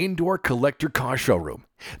only indoor collector car showroom.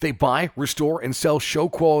 They buy, restore, and sell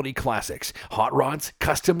show-quality classics, hot rods,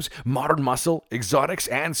 customs, modern muscle, exotics,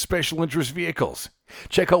 and special interest vehicles.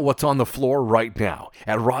 Check out what's on the floor right now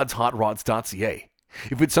at rodshotrods.ca.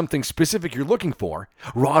 If it's something specific you're looking for,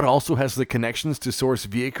 Rod also has the connections to source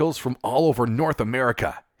vehicles from all over North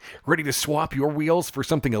America. Ready to swap your wheels for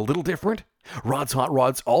something a little different? Rod's Hot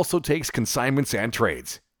Rods also takes consignments and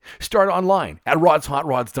trades. Start online at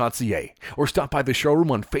rodshotrods.ca or stop by the showroom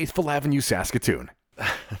on Faithful Avenue, Saskatoon.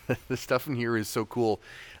 The stuff in here is so cool.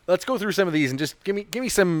 Let's go through some of these and just give me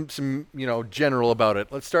some general about it.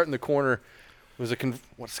 Let's start in the corner. Was it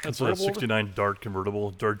what's That's convertible? a 69 Dart convertible,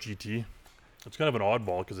 Dart GT. It's kind of an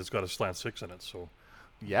oddball because it's got a slant 6 in it. So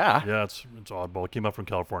Yeah. yeah, it's oddball. It came out from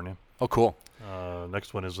California. Oh, cool.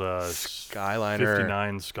 Next one is Skyliner.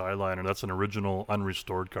 59 Skyliner. That's an original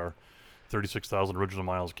unrestored car. 36,000 original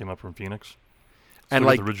miles. Came up from Phoenix. And Still got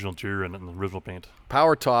like the original interior and the original paint.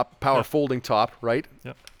 power top, power Yeah. folding top, right?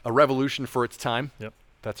 Yep. A revolution for its time. Yep.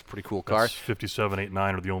 That's a pretty cool car. That's 57, 8,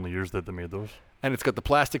 9 are the only years that they made those. And it's got the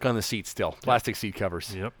plastic on the seat still. Plastic seat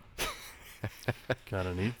covers. Yep. Kind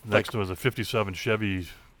of neat. Next was a 57 Chevy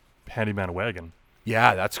handyman wagon.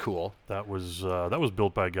 Yeah, that's cool. That was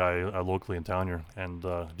built by a guy locally in town here, and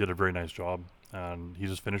did a very nice job. And he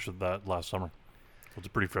just finished that last summer. So it's a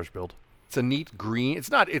pretty fresh build. It's a neat green.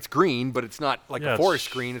 It's green, but it's not like Yeah, a forest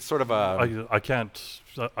it's- green. It's sort of a I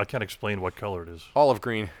can't explain what color it is. olive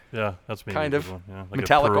green, Yeah, that's maybe kind a of good one. Yeah, like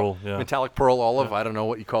metallic, a pearl. Yeah. metallic pearl olive. I don't know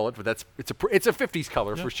what you call it, but it's a 50s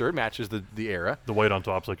color for sure. It matches the era. The white on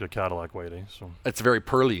top's like a Cadillac white, eh? So It's very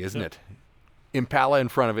pearly, isn't Yeah. it? Impala in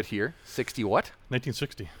front of it here. 60 what?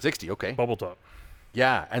 1960 60. Okay. bubble top.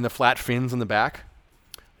 Yeah, and the flat fins in the back.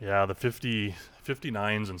 Yeah, the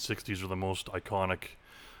 59s and 60s are the most iconic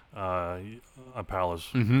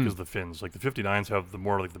Impalas Mm-hmm. because of the fins. Like the 59s have the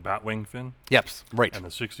more like the batwing fin, Yep. Right. and the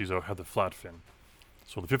 60s have the flat fin.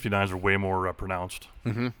 So the 59s are way more pronounced.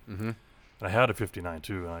 Mm-hmm. Mm-hmm. And I had a 59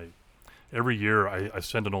 too. And every year I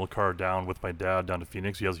send an old car down with my dad down to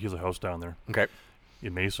Phoenix. He has a house down there Okay.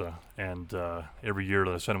 in Mesa, and every year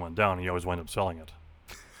that I send one down, he always winds up selling it.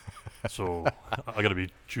 So I got to be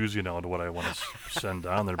choosy now to what I want to send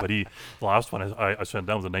down there. But the last one I sent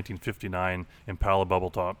down was a 1959 Impala bubble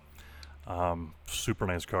top, super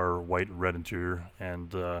nice car, white and red interior,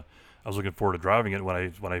 and I was looking forward to driving it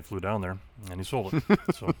when I flew down there, and he sold it.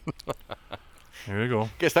 So there you go.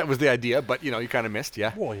 Guess that was the idea, but you kind of missed,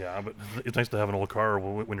 yeah. Well, yeah, but it's nice to have an old car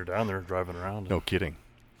when you're down there driving around. No kidding.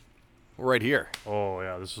 Right here. Oh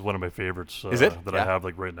yeah, this is one of my favorites. Is it? That Yeah. I have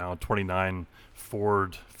like right now? 29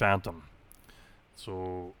 Ford Phantom.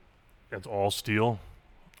 So it's all steel.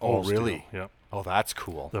 Oh, All steel. really? Yeah. Oh, that's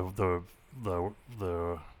cool.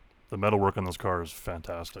 The metalwork on this car is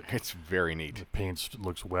fantastic. It's very neat. The paint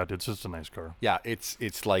looks wet. It's just a nice car. Yeah, it's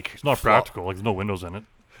like It's not practical. Like there's no windows in it.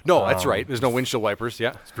 No, that's right. There's no windshield wipers.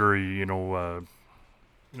 Yeah. It's very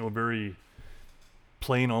very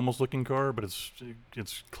plain almost looking car, but it's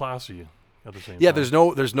classy at the same Yeah,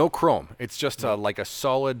 time. there's no chrome. It's just like a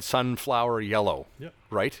solid sunflower yellow. Yeah.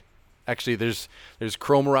 Right? Actually, there's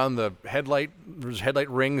chrome around the headlight. There's headlight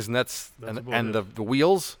rings, and that's about and it. the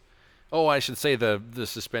wheels. Oh, I should say the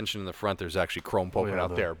suspension in the front. There's actually chrome poking yeah,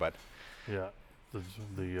 out there, but Yeah.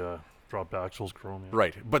 The drop axles chrome. Yeah.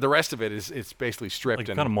 right. But the rest of it is it's basically stripped Like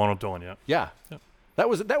and kind of monotone, yeah. yeah. Yeah. That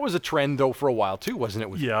was a trend though for a while too, wasn't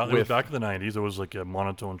it? Yeah, it was with back in the 90s. It was like a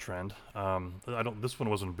monotone trend. This one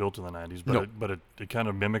wasn't built in the 90s, but No. it kind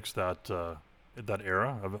of mimics that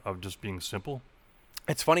era of just being simple.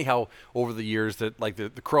 It's funny how over the years that like the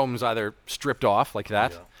chrome's either stripped off like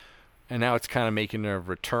that, Yeah. and now it's kind of making a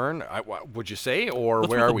return. Would you say, or That's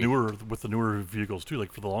where with are we? With the newer vehicles too.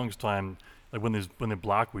 Like for the longest time, like when the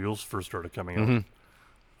black wheels first started coming out, Mm-hmm.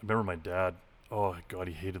 I remember my dad. Oh God,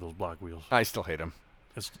 he hated those black wheels. I still hate them.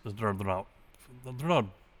 They're not.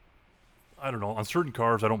 I don't know. On certain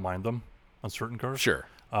cars, I don't mind them. On certain cars, Sure.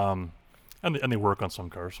 and they work on some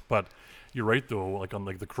cars. But you're right though. Like on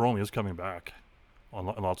the chrome is coming back on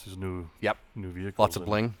lots of these new Yep. vehicles. Lots of and-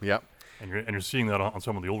 bling. Yep. and you're seeing that on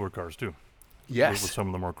some of the older cars too. Yes. With some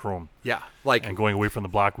of them more chrome, Yeah. Like and going away from the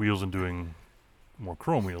black wheels and doing more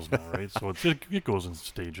chrome wheels now, right? So it goes in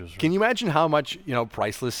stages. Can you imagine how much,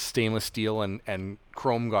 priceless stainless steel and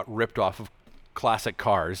chrome got ripped off of classic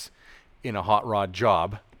cars in a hot rod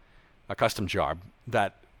job, a custom job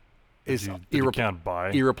that is that you can't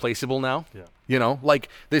buy? irreplaceable now? Yeah. Like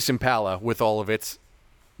this Impala with all of its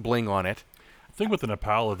bling on it. The thing with an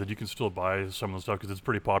Impala that you can still buy some of the stuff because it's a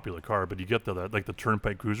pretty popular car, but you get like the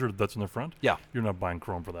Turnpike Cruiser that's in the front. Yeah. You're not buying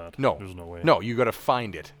chrome for that. No. There's no way. No, you got to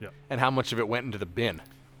find it. Yeah. And how much of it went into the bin?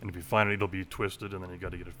 And if you find it, it'll be twisted, and then you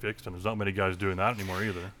got to get it fixed. And there's not many guys doing that anymore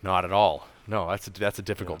either. Not at all. No, that's a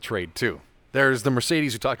difficult trade too. There's the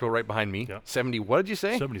Mercedes we talked about right behind me. Yeah. 70. What did you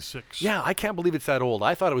say? 76. Yeah, I can't believe it's that old.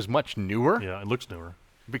 I thought it was much newer. Yeah, it looks newer.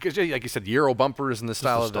 because like you said, the Euro bumper is in the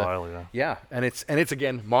style of style, the yeah. Yeah, and it's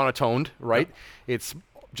again monotoned, right? It's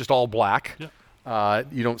just all black. Yeah.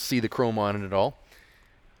 You don't see the chrome on it at all.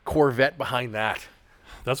 Corvette behind that.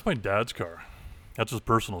 That's my dad's car. That's his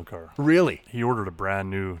personal car. Really? He ordered a brand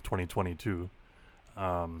new 2022,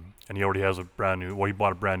 and he already has a brand new. Well, he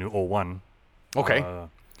bought a brand new 01. Okay.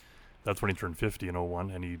 That's when he turned 50 in 01,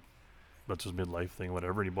 and that's his midlife thing,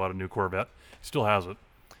 whatever. And he bought a new Corvette. He still has it,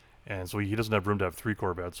 and so he doesn't have room to have 3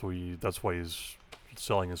 Corvettes. So that's why he's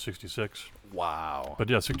selling his 66. Wow. But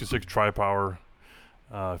yeah, 66 tri-power,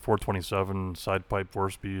 427 side pipe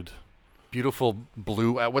 4-speed. Beautiful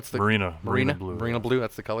blue. What's the Marina Marina blue. Marina blue.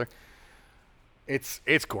 That's the color. It's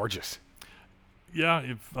gorgeous. Yeah,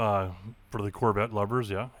 if for the Corvette lovers,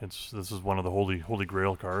 yeah, this is one of the holy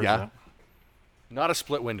grail cars. Yeah. Not a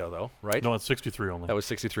split window though, right? No, it's 63 only. That was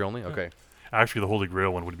 63 only. Okay. Actually, the holy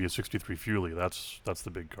grail one would be a 63 Fuelie. That's the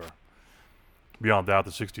big car. Beyond that,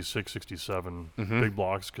 the 66, 67 big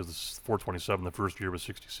blocks, because it's 427. The first year was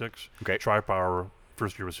 66. Okay. Tri-power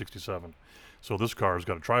first year was 67. So this car has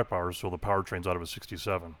got a tri-power, so the powertrain's out of a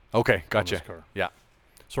 67. Okay, gotcha. this car. Yeah.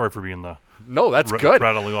 Sorry for being the No, that's good.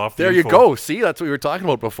 rattling off. There the you info. go. See, that's what we were talking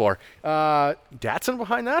about before. Datsun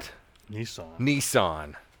behind that? Nissan.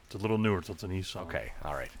 Nissan. It's a little newer, so it's a Nissan. Okay,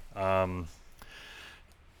 all right.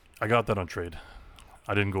 I got that on trade.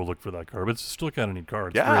 I didn't go look for that car, but it's still kind of neat car.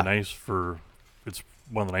 It's Yeah. very nice it's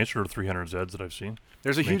one of the nicer 300Zs that I've seen.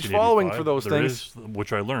 There's a huge 1985. following for those There things. is,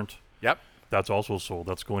 which I learned. Yep. That's also sold.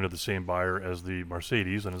 That's going to the same buyer as the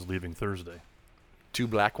Mercedes and is leaving Thursday. 2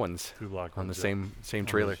 black ones 2 black on the ones, yeah. same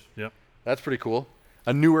trailer. Yep. That's pretty cool.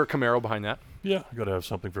 A newer Camaro behind that. Yeah, got to have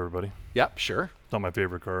something for everybody. Yep, sure. It's not my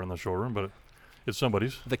favorite car in the showroom, but it's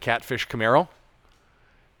somebody's. The Catfish Camaro.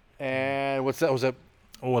 And what's that? Was that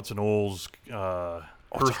Oh, it's an Olds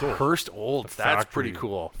Hurst Olds. Hurst Olds. That's pretty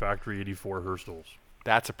cool. Factory 84 Hurst Olds.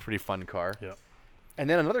 That's a pretty fun car. Yeah. And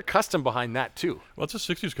then another custom behind that too. Well, it's a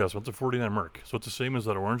 60s custom. It's a 49 Merc. So it's the same as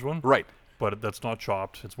that orange one. Right. But that's not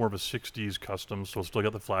chopped. It's more of a 60s custom. So it's still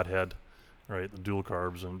got the flat head, right? The dual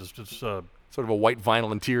carbs and just Sort of a white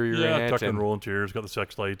vinyl interior in it. tuck and roll interiors. Got the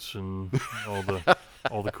sex lights and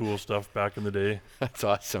all the cool stuff back in the day. That's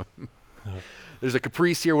awesome. There's a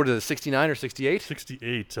Caprice here. What is it, 69 or 68?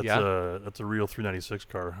 68. That's Yeah. that's a real 396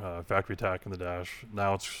 car. Factory tack in the dash.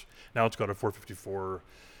 Now it's got a 454,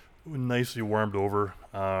 nicely warmed over.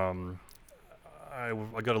 I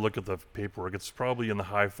got to look at the paperwork. It's probably in the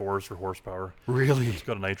high 4s for horsepower. Really? It's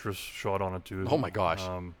got a nitrous shot on it too. Oh my gosh.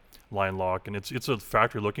 Line lock, and it's a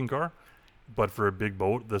factory looking car, but for a big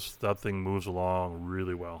boat, that thing moves along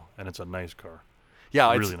really well, and it's a nice car. Yeah,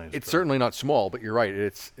 Really it's, nice it's car. certainly not small, but you're right.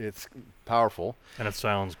 It's powerful. And it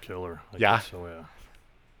sounds killer. Yeah. So yeah.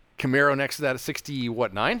 Camaro next to that, 60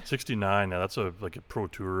 what, 9? 69. Now that's a pro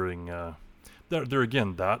touring. There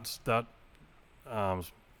again, that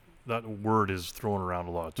word is thrown around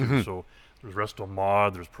a lot too. Mm-hmm. So there's resto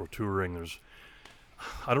mod, there's pro touring,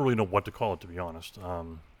 I don't really know what to call it, to be honest.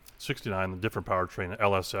 69, the different powertrain,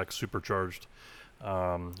 LSX supercharged,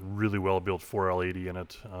 really well built 4L80 in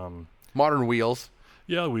it. Modern wheels.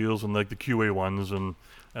 Yeah, wheels and like the QA ones and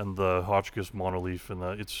the Hotchkiss monoleaf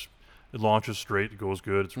and it launches straight, it goes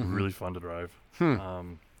good. It's really fun to drive.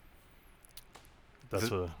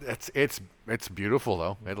 It's beautiful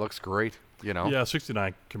though. It looks great. You know. Yeah,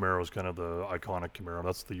 69 Camaro is kind of the iconic Camaro.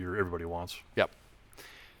 That's the year everybody wants. Yep.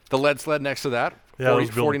 The lead sled next to that. Yeah, 40, it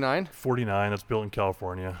was built- 49. 49. That's built in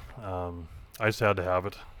California. I just had to have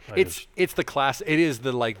it. It's the class. It is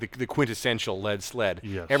the quintessential lead sled.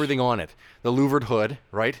 Yes. Everything on it. The louvered hood,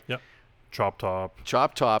 right? Yep. Chop top,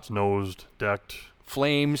 Chop tops, nosed, decked,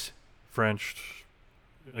 flames, Frenched,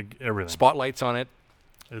 everything. spotlights on it,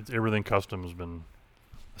 Everything custom has been.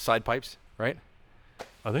 side pipes, right?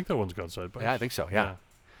 I think that one's got side pipes. Yeah, I think so. Yeah.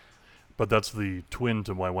 But that's the twin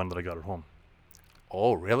to my one that I got at home.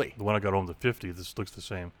 Oh, really? The one I got home, the 50. This looks the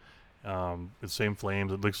same. It's the same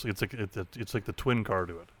flames. It's like the twin car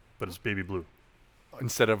to it, but it's baby blue.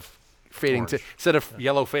 Instead of fading to Orange.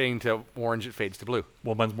 yellow fading to orange, it fades to blue.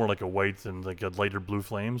 Well, mine's more like a white and like a lighter blue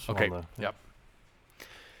flames. Okay. On the, Yep.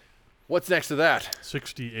 What's next to that?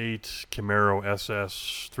 68 Camaro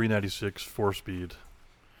SS 396 4-speed.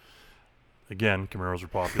 Again, Camaros are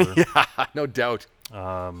popular. Yeah, no doubt.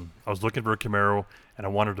 I was looking for a Camaro, and I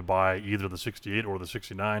wanted to buy either the 68 or the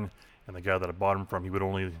 69, and the guy that I bought them from, he would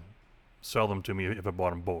only sell them to me if I bought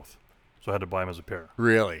them both. So I had to buy them as a pair.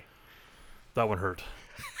 Really? That one hurt.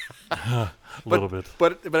 A little bit.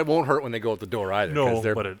 But it won't hurt when they go out the door either. No, 'cause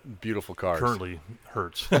they're but it beautiful cars. Currently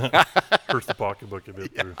hurts. Hurts the pocketbook a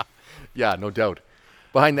bit. Yeah, no doubt.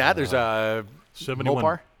 Behind that, there's a 71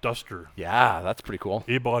 Mopar? Duster. Yeah, that's pretty cool.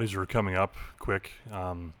 A bodies are coming up quick.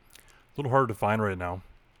 A little hard to find right now.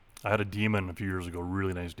 I had a Demon a few years ago,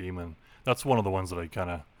 really nice Demon. That's one of the ones that I kind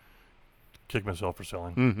of kicked myself for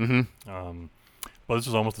selling. Mm-hmm. But this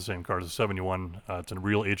is almost the same car. It's a 71. It's a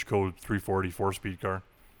real H-Code 340 4-speed car.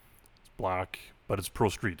 It's black, but it's Pro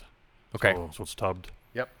Street. Okay. So it's tubbed.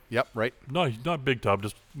 Yep. Right. No, not big tub,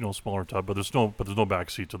 just smaller tub. But there's no back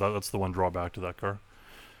seat, so that's the one drawback to that car.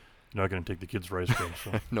 You're not going to take the kids for ice cream.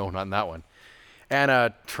 So. No, not in that one. And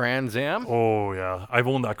a Trans Am. Oh yeah, I've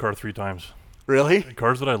owned that car 3 times. Really?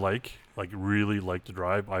 Cars that I like really like to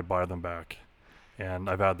drive, I buy them back. And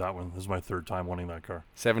I've had that one. This is my 3rd time owning that car.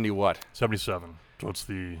 70 what? 77. So it's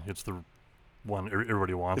the one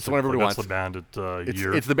everybody wants. It's the one everybody wants. That's the Bandit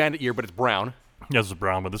year. It's the Bandit year, but it's brown. Yes, it's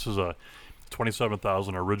brown, but this is a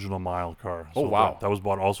 27,000 original mile car. Oh, wow. That was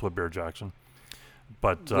bought also at Bear Jackson.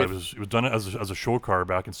 But it was done as a show car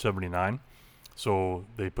back in '79. So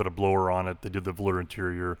they put a blower on it. They did the velour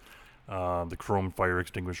interior, the chrome fire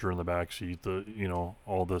extinguisher in the back seat,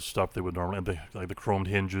 all the stuff they would normally, and the chromed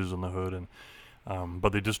hinges in the hood, and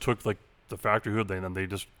but they just took the factory hood thing, and they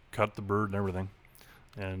just cut the bird and everything,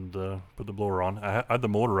 and put the blower on. I had the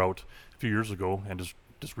motor out a few years ago and just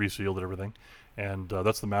resealed it, everything, and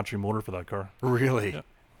that's the matching motor for that car. Really? Yeah.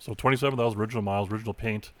 So 27,000 original miles, original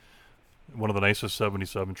paint. One of the nicest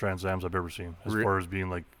 77 Trans Ams I've ever seen, as far as being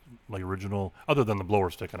like original, other than the blower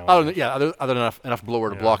sticking out. Other than enough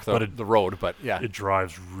blower to block the road, but yeah. It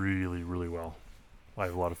drives really, really well. I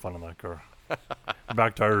have a lot of fun in that car. The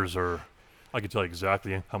back tires I can tell you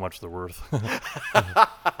exactly how much they're worth.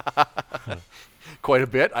 Quite a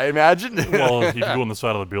bit, I imagine. Well, if you go on the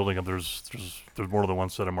side of the building, and there's more than one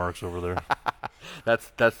set of marks over there. That's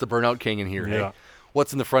the Burnout King in here. Yeah. Hey?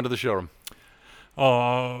 What's in the front of the showroom?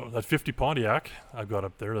 That 50 Pontiac I've got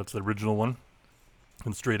up there. That's the original one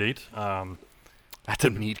in straight 8. That's a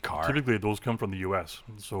neat car. Typically, those come from the U.S.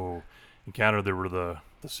 So in Canada, there were the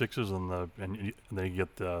 6s and then you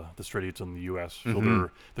get the straight 8s in the U.S. So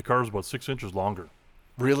the car is about 6 inches longer.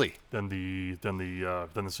 Really? Than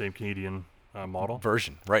the same Canadian model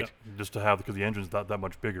version, right? Yeah, just to have, because the engine's that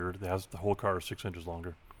much bigger, it has the whole car is 6 inches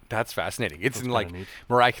longer. That's fascinating. It's in like neat.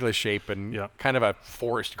 Miraculous shape and kind of a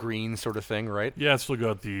forest green sort of thing, right? Yeah, it's still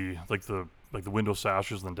got the window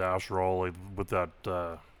sashes and the dash are all with that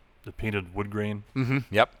the painted wood grain. Mm-hmm.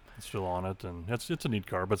 Yep. It's still on it, and it's a neat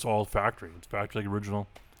car, but it's all factory. It's factory original.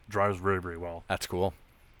 Drives very, very well. That's cool.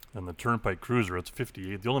 And the Turnpike Cruiser, it's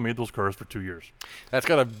 58. They only made those cars for 2 years. That's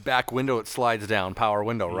got a back window that slides down, power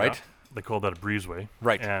window, right? They call that a breezeway.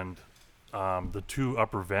 Right. And the 2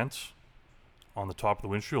 upper vents on the top of the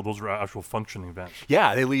windshield, those are actual functioning vents.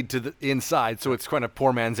 Yeah, they lead to the inside, so it's kind of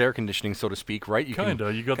poor man's air conditioning, so to speak, right? You got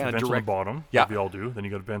the vents on the bottom, yeah. like we all do. Then you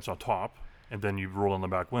got vents on top, and then you roll on the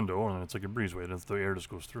back window, and it's like a breezeway, and the air just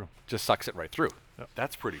goes through. Just sucks it right through. Yep.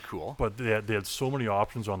 That's pretty cool. But they had so many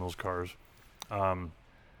options on those cars.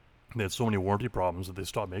 They had so many warranty problems that they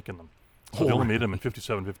stopped making them. So they only made them in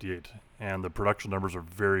 57, 58, and the production numbers are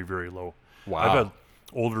very, very low. Wow. I've had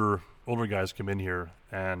older guys come in here,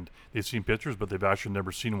 and they've seen pictures, but they've actually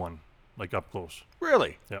never seen one, like up close.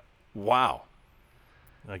 Really? Yeah. Wow.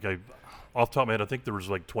 Like off the top of my head, I think there was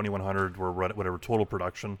like 2,100 or whatever total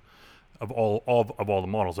production of all the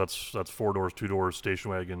models. That's 4 doors, 2 doors,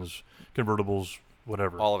 station wagons, convertibles,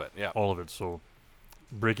 whatever. All of it, yeah. All of it. So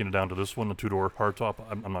breaking it down to this one, the 2-door hardtop,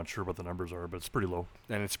 I'm not sure what the numbers are, but it's pretty low.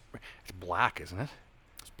 And it's black, isn't it?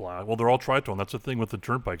 It's black. Well, they're all tritone. That's the thing with the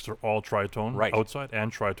Turnpikes. They're all tritone, right, outside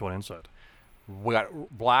and tritone inside. We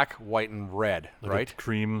got black, white, and red, like right?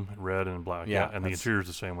 Cream, red, and black. Yeah, and the interior is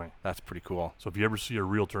the same way. That's pretty cool. So if you ever see a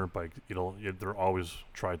real Turnpike, they're always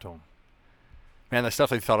tritone. Man, the stuff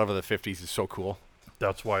they thought of in the 50s is so cool.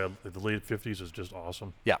 That's why the late 50s is just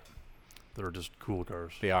awesome. Yeah. They're just cool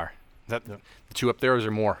cars. They are. The 2 up there, or is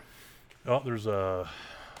there more? Oh, there's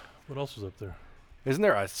what else is up there? Isn't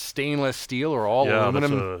there a stainless steel or all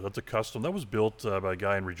aluminum? Yeah, that's a custom. That was built by a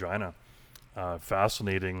guy in Regina.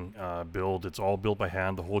 Fascinating build. It's all built by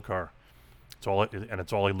hand, the whole car. It's all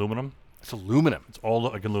aluminum. It's aluminum. It's all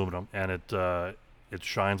like aluminum, and it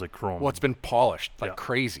shines like chrome. Well, it's been polished like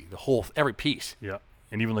crazy. Every piece. Yeah,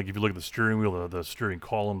 and even like if you look at the steering wheel, the steering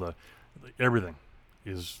column, everything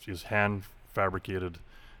is hand fabricated.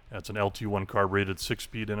 It's an LT1 car, rated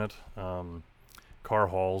 6-speed in it. Car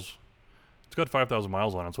hauls. It's got 5,000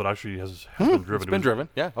 miles on it, so it actually has been driven. It's been driven.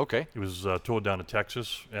 Yeah, okay. It was towed down to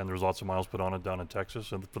Texas, and there was lots of miles put on it down in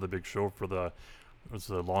Texas, and for the big show for the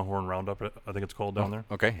Longhorn Roundup, I think it's called down there.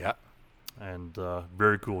 Okay, yeah. And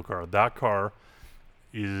very cool car. That car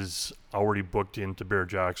is already booked into Bear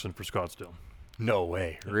Jackson for Scottsdale. No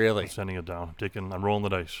way, really? I'm sending it down. I'm rolling the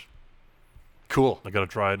dice. Cool. I got to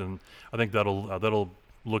try it, and I think that'll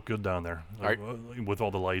look good down there Right. with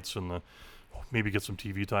all the lights and maybe get some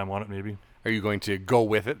TV time on it. Maybe. Are you going to go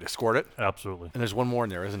with it, escort it? Absolutely. And there's one more in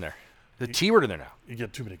there, isn't there? The T-Word in there now. You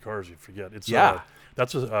get too many cars, you forget. It's Yeah.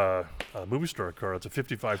 that's a movie star car. It's a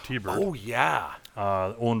 55 T-Bird. Oh, yeah.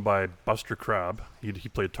 Owned by Buster Crabbe. He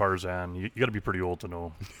played Tarzan. You got to be pretty old to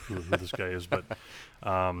know who this guy is, but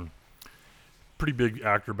pretty big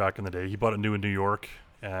actor back in the day. He bought it new in New York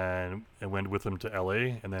and went with him to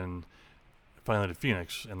L.A. and then finally to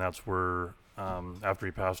Phoenix, and that's where after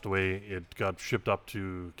he passed away, it got shipped up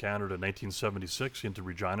to Canada in 1976 into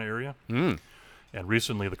Regina area. Mm. And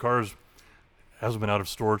recently, the cars hasn't been out of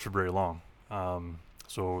storage for very long.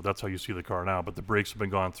 So that's how you see the car now. But the brakes have been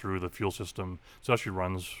gone through, the fuel system. So it actually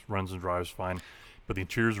runs and drives fine. But the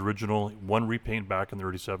interior's original, one repaint back in the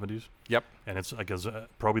early 70s. Yep. And it's like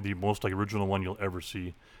probably the most like original one you'll ever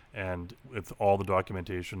see. And with all the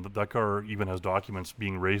documentation, that car even has documents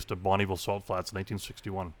being raced at Bonneville Salt Flats in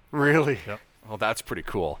 1961. Really? Yep. Well, that's pretty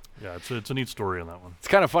cool. Yeah, it's a neat story on that one. It's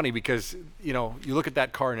kind of funny because, you look at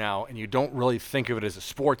that car now and you don't really think of it as a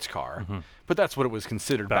sports car, but that's what it was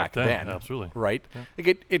considered back then. Absolutely. Right?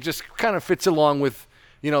 Like it just kind of fits along with,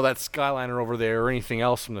 that Skyliner over there or anything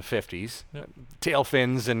else from the 50s. Yep. Tail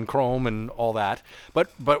fins and chrome and all that.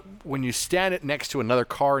 But when you stand it next to another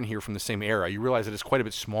car in here from the same era, you realize that it's quite a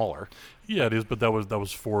bit smaller. Yeah, it is, but that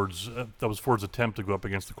was Ford's attempt to go up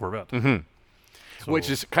against the Corvette. So, Which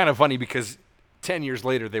is kind of funny because 10 years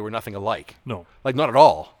later, they were nothing alike. no, Like, not at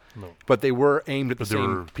all. no. But they were aimed at the But they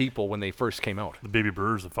same were- people when they first came out. The Baby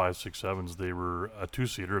Birds, the 5.67s, they were a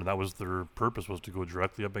two-seater, and that was their purpose, was to go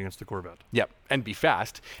directly up against the Corvette. Yep, and be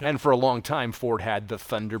fast. And for a long time, Ford had the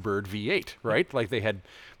Thunderbird V8, right? Like they had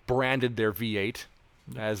branded their V8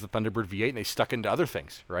 as the Thunderbird V8, and they stuck into other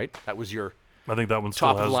things, right? That was your... I think that one Top still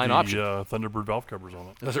of the has line the option. Thunderbird valve covers on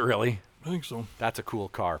it. Does it really? I think so. That's a cool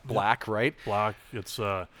car. Black, right? Black. It's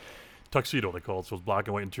tuxedo, they call it. So it's black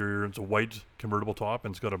and white interior. It's a white convertible top,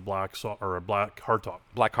 and it's got a black or a black hardtop.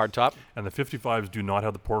 Black hardtop. And the 55s do not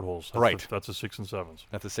have the portholes. That's Right. That's a 6 and 7s.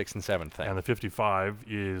 That's a 6 and 7 thing. And the 55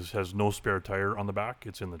 has no spare tire on the back.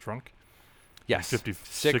 It's in the trunk. Yes.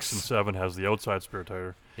 56 and 7 has the outside spare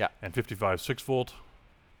tire. Yeah. And 55 6-volt.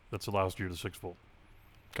 That's the last year to 6-volt.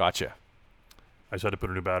 Gotcha. I just had to put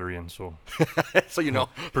a new battery in, so So you know.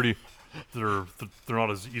 pretty. They're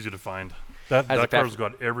not as easy to find. That Has a car's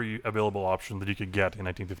got every available option that you could get in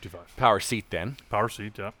 1955. Power seat then. Power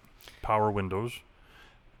seat, yeah. Power windows.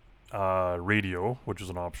 Radio, which is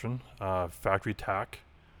an option. Factory tack.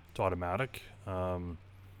 It's automatic.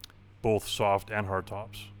 Both soft and hard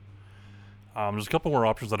tops. There's a couple more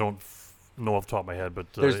options I don't know off the top of my head, but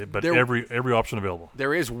every option available.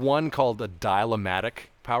 There is one called a Dial-O-Matic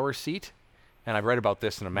power seat, and I've read about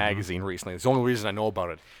this in a magazine recently. It's the only reason I know about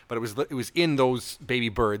it. But it was in those Baby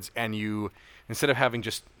Birds, and you, instead of having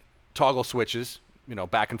just toggle switches,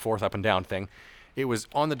 back and forth, up and down thing, it was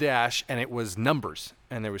on the dash, and it was numbers,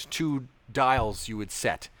 and there was 2 dials you would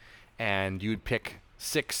set, and you would pick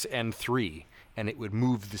 6 and 3, and it would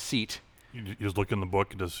move the seat. You just look in the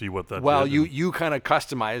book to see what that. Well, did, you kind of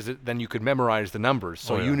customized it, then you could memorize the numbers.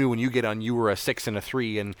 So Oh, you yeah. knew when you get on, you were a 6 and a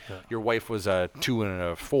 3, and your wife was a 2 and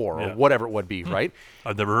a 4, or Yeah. whatever it would be, right?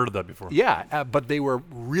 I've never heard of that before. Yeah, but they were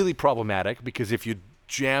really problematic because if you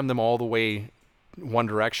jam them all the way one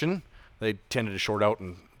direction, they tended to short out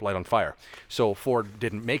and light on fire. So Ford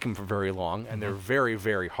didn't make them for very long, and they're very,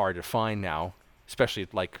 very hard to find now, especially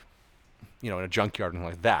like, in a junkyard and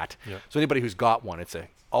like that. Yeah. So anybody who's got one, it's a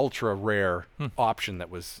ultra rare option that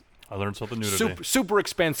was I learned something new today. super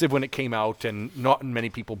expensive when it came out, and not many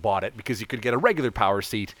people bought it because you could get a regular power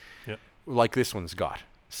seat Yeah. like this one's got.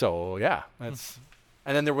 So yeah, that's.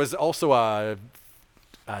 And then there was also a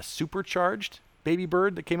supercharged Baby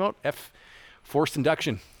Bird that came out, forced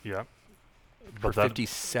induction Yeah. for But that-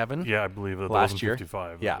 57 Yeah, I believe that last was year.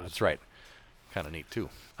 55. Yeah, That was- that's right. Kind of neat too.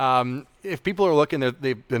 If people are looking,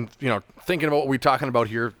 they've been thinking about what we're talking about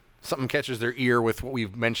here. Something catches their ear with what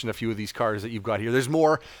we've mentioned. A few of these cars that you've got here. There's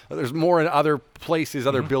more in other places,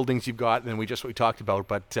 other buildings you've got than what we talked about.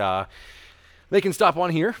 But they can stop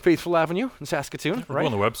on here, Faithful Avenue in Saskatoon, Go right?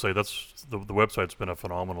 on the website. That's the website's been a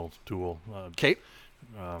phenomenal tool. Kate,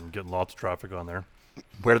 Getting lots of traffic on there.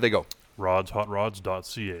 where do they go?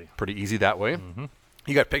 Hotrods.ca. Pretty easy that way.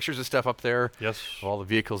 You got pictures of stuff up there. Yes. Of all the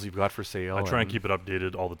vehicles you've got for sale. I try and keep it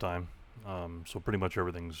updated all the time. So pretty much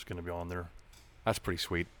everything's going to be on there. That's pretty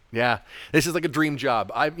sweet. Yeah, this is like a dream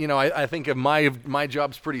job. I think of my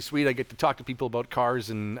job's pretty sweet. I get to talk to people about cars,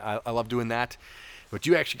 and I love doing that. But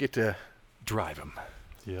you actually get to drive them,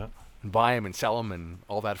 Yeah. and buy them, and sell them, and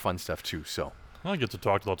all that fun stuff too. So I get to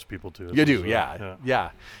talk to lots of people too. You do, So,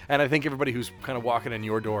 yeah. And I think everybody who's kind of walking in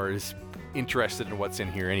your door is interested in what's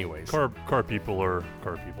in here anyways. Car people are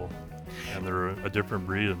car people. And they're a different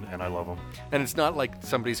breed, and I love them. And it's not like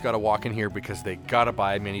somebody's got to walk in here because they got to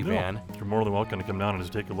buy a minivan. No, you're more than welcome to come down and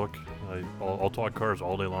just take a look. I'll talk cars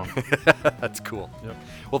all day long. That's cool. Yep.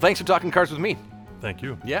 Well, thanks for talking cars with me. Thank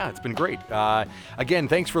you. Yeah, it's been great. Again,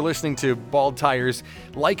 thanks for listening to Bald Tires.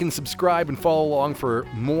 Like and subscribe and follow along for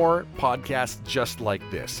more podcasts just like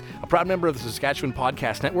this. A proud member of the Saskatchewan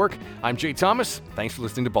Podcast Network, I'm Jay Thomas. Thanks for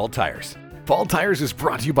listening to Bald Tires. Bald Tires is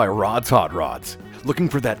brought to you by Rod's Hot Rods. Looking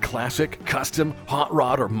for that classic, custom, hot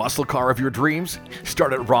rod or muscle car of your dreams?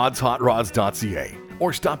 Start at rodshotrods.ca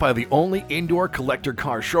or stop by the only indoor collector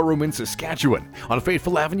car showroom in Saskatchewan on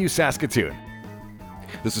Faithful Avenue, Saskatoon.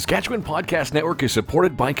 The Saskatchewan Podcast Network is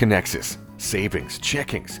supported by Connexus. Savings,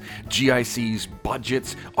 checkings, GICs,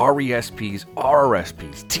 budgets, RESPs,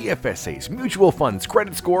 RRSPs, TFSAs, mutual funds,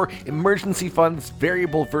 credit score, emergency funds,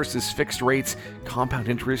 variable versus fixed rates, compound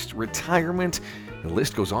interest, retirement. The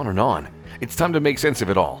list goes on and on. It's time to make sense of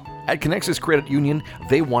it all. At Connexus Credit Union,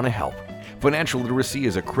 they want to help. Financial literacy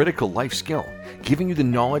is a critical life skill, giving you the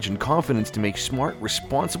knowledge and confidence to make smart,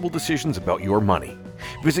 responsible decisions about your money.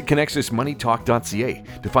 Visit ConnexusMoneyTalk.ca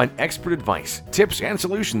to find expert advice, tips, and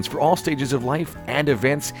solutions for all stages of life and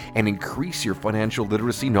events, and increase your financial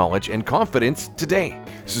literacy knowledge and confidence today.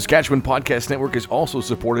 Saskatchewan Podcast Network is also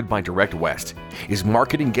supported by Direct West. Is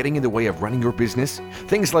marketing getting in the way of running your business?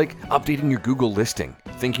 Things like updating your Google listing,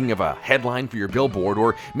 thinking of a headline for your billboard,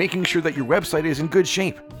 or making sure that your website is in good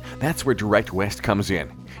shape. That's where Direct West comes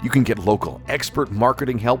in. You can get local, expert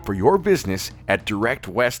marketing help for your business at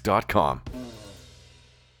directwest.com.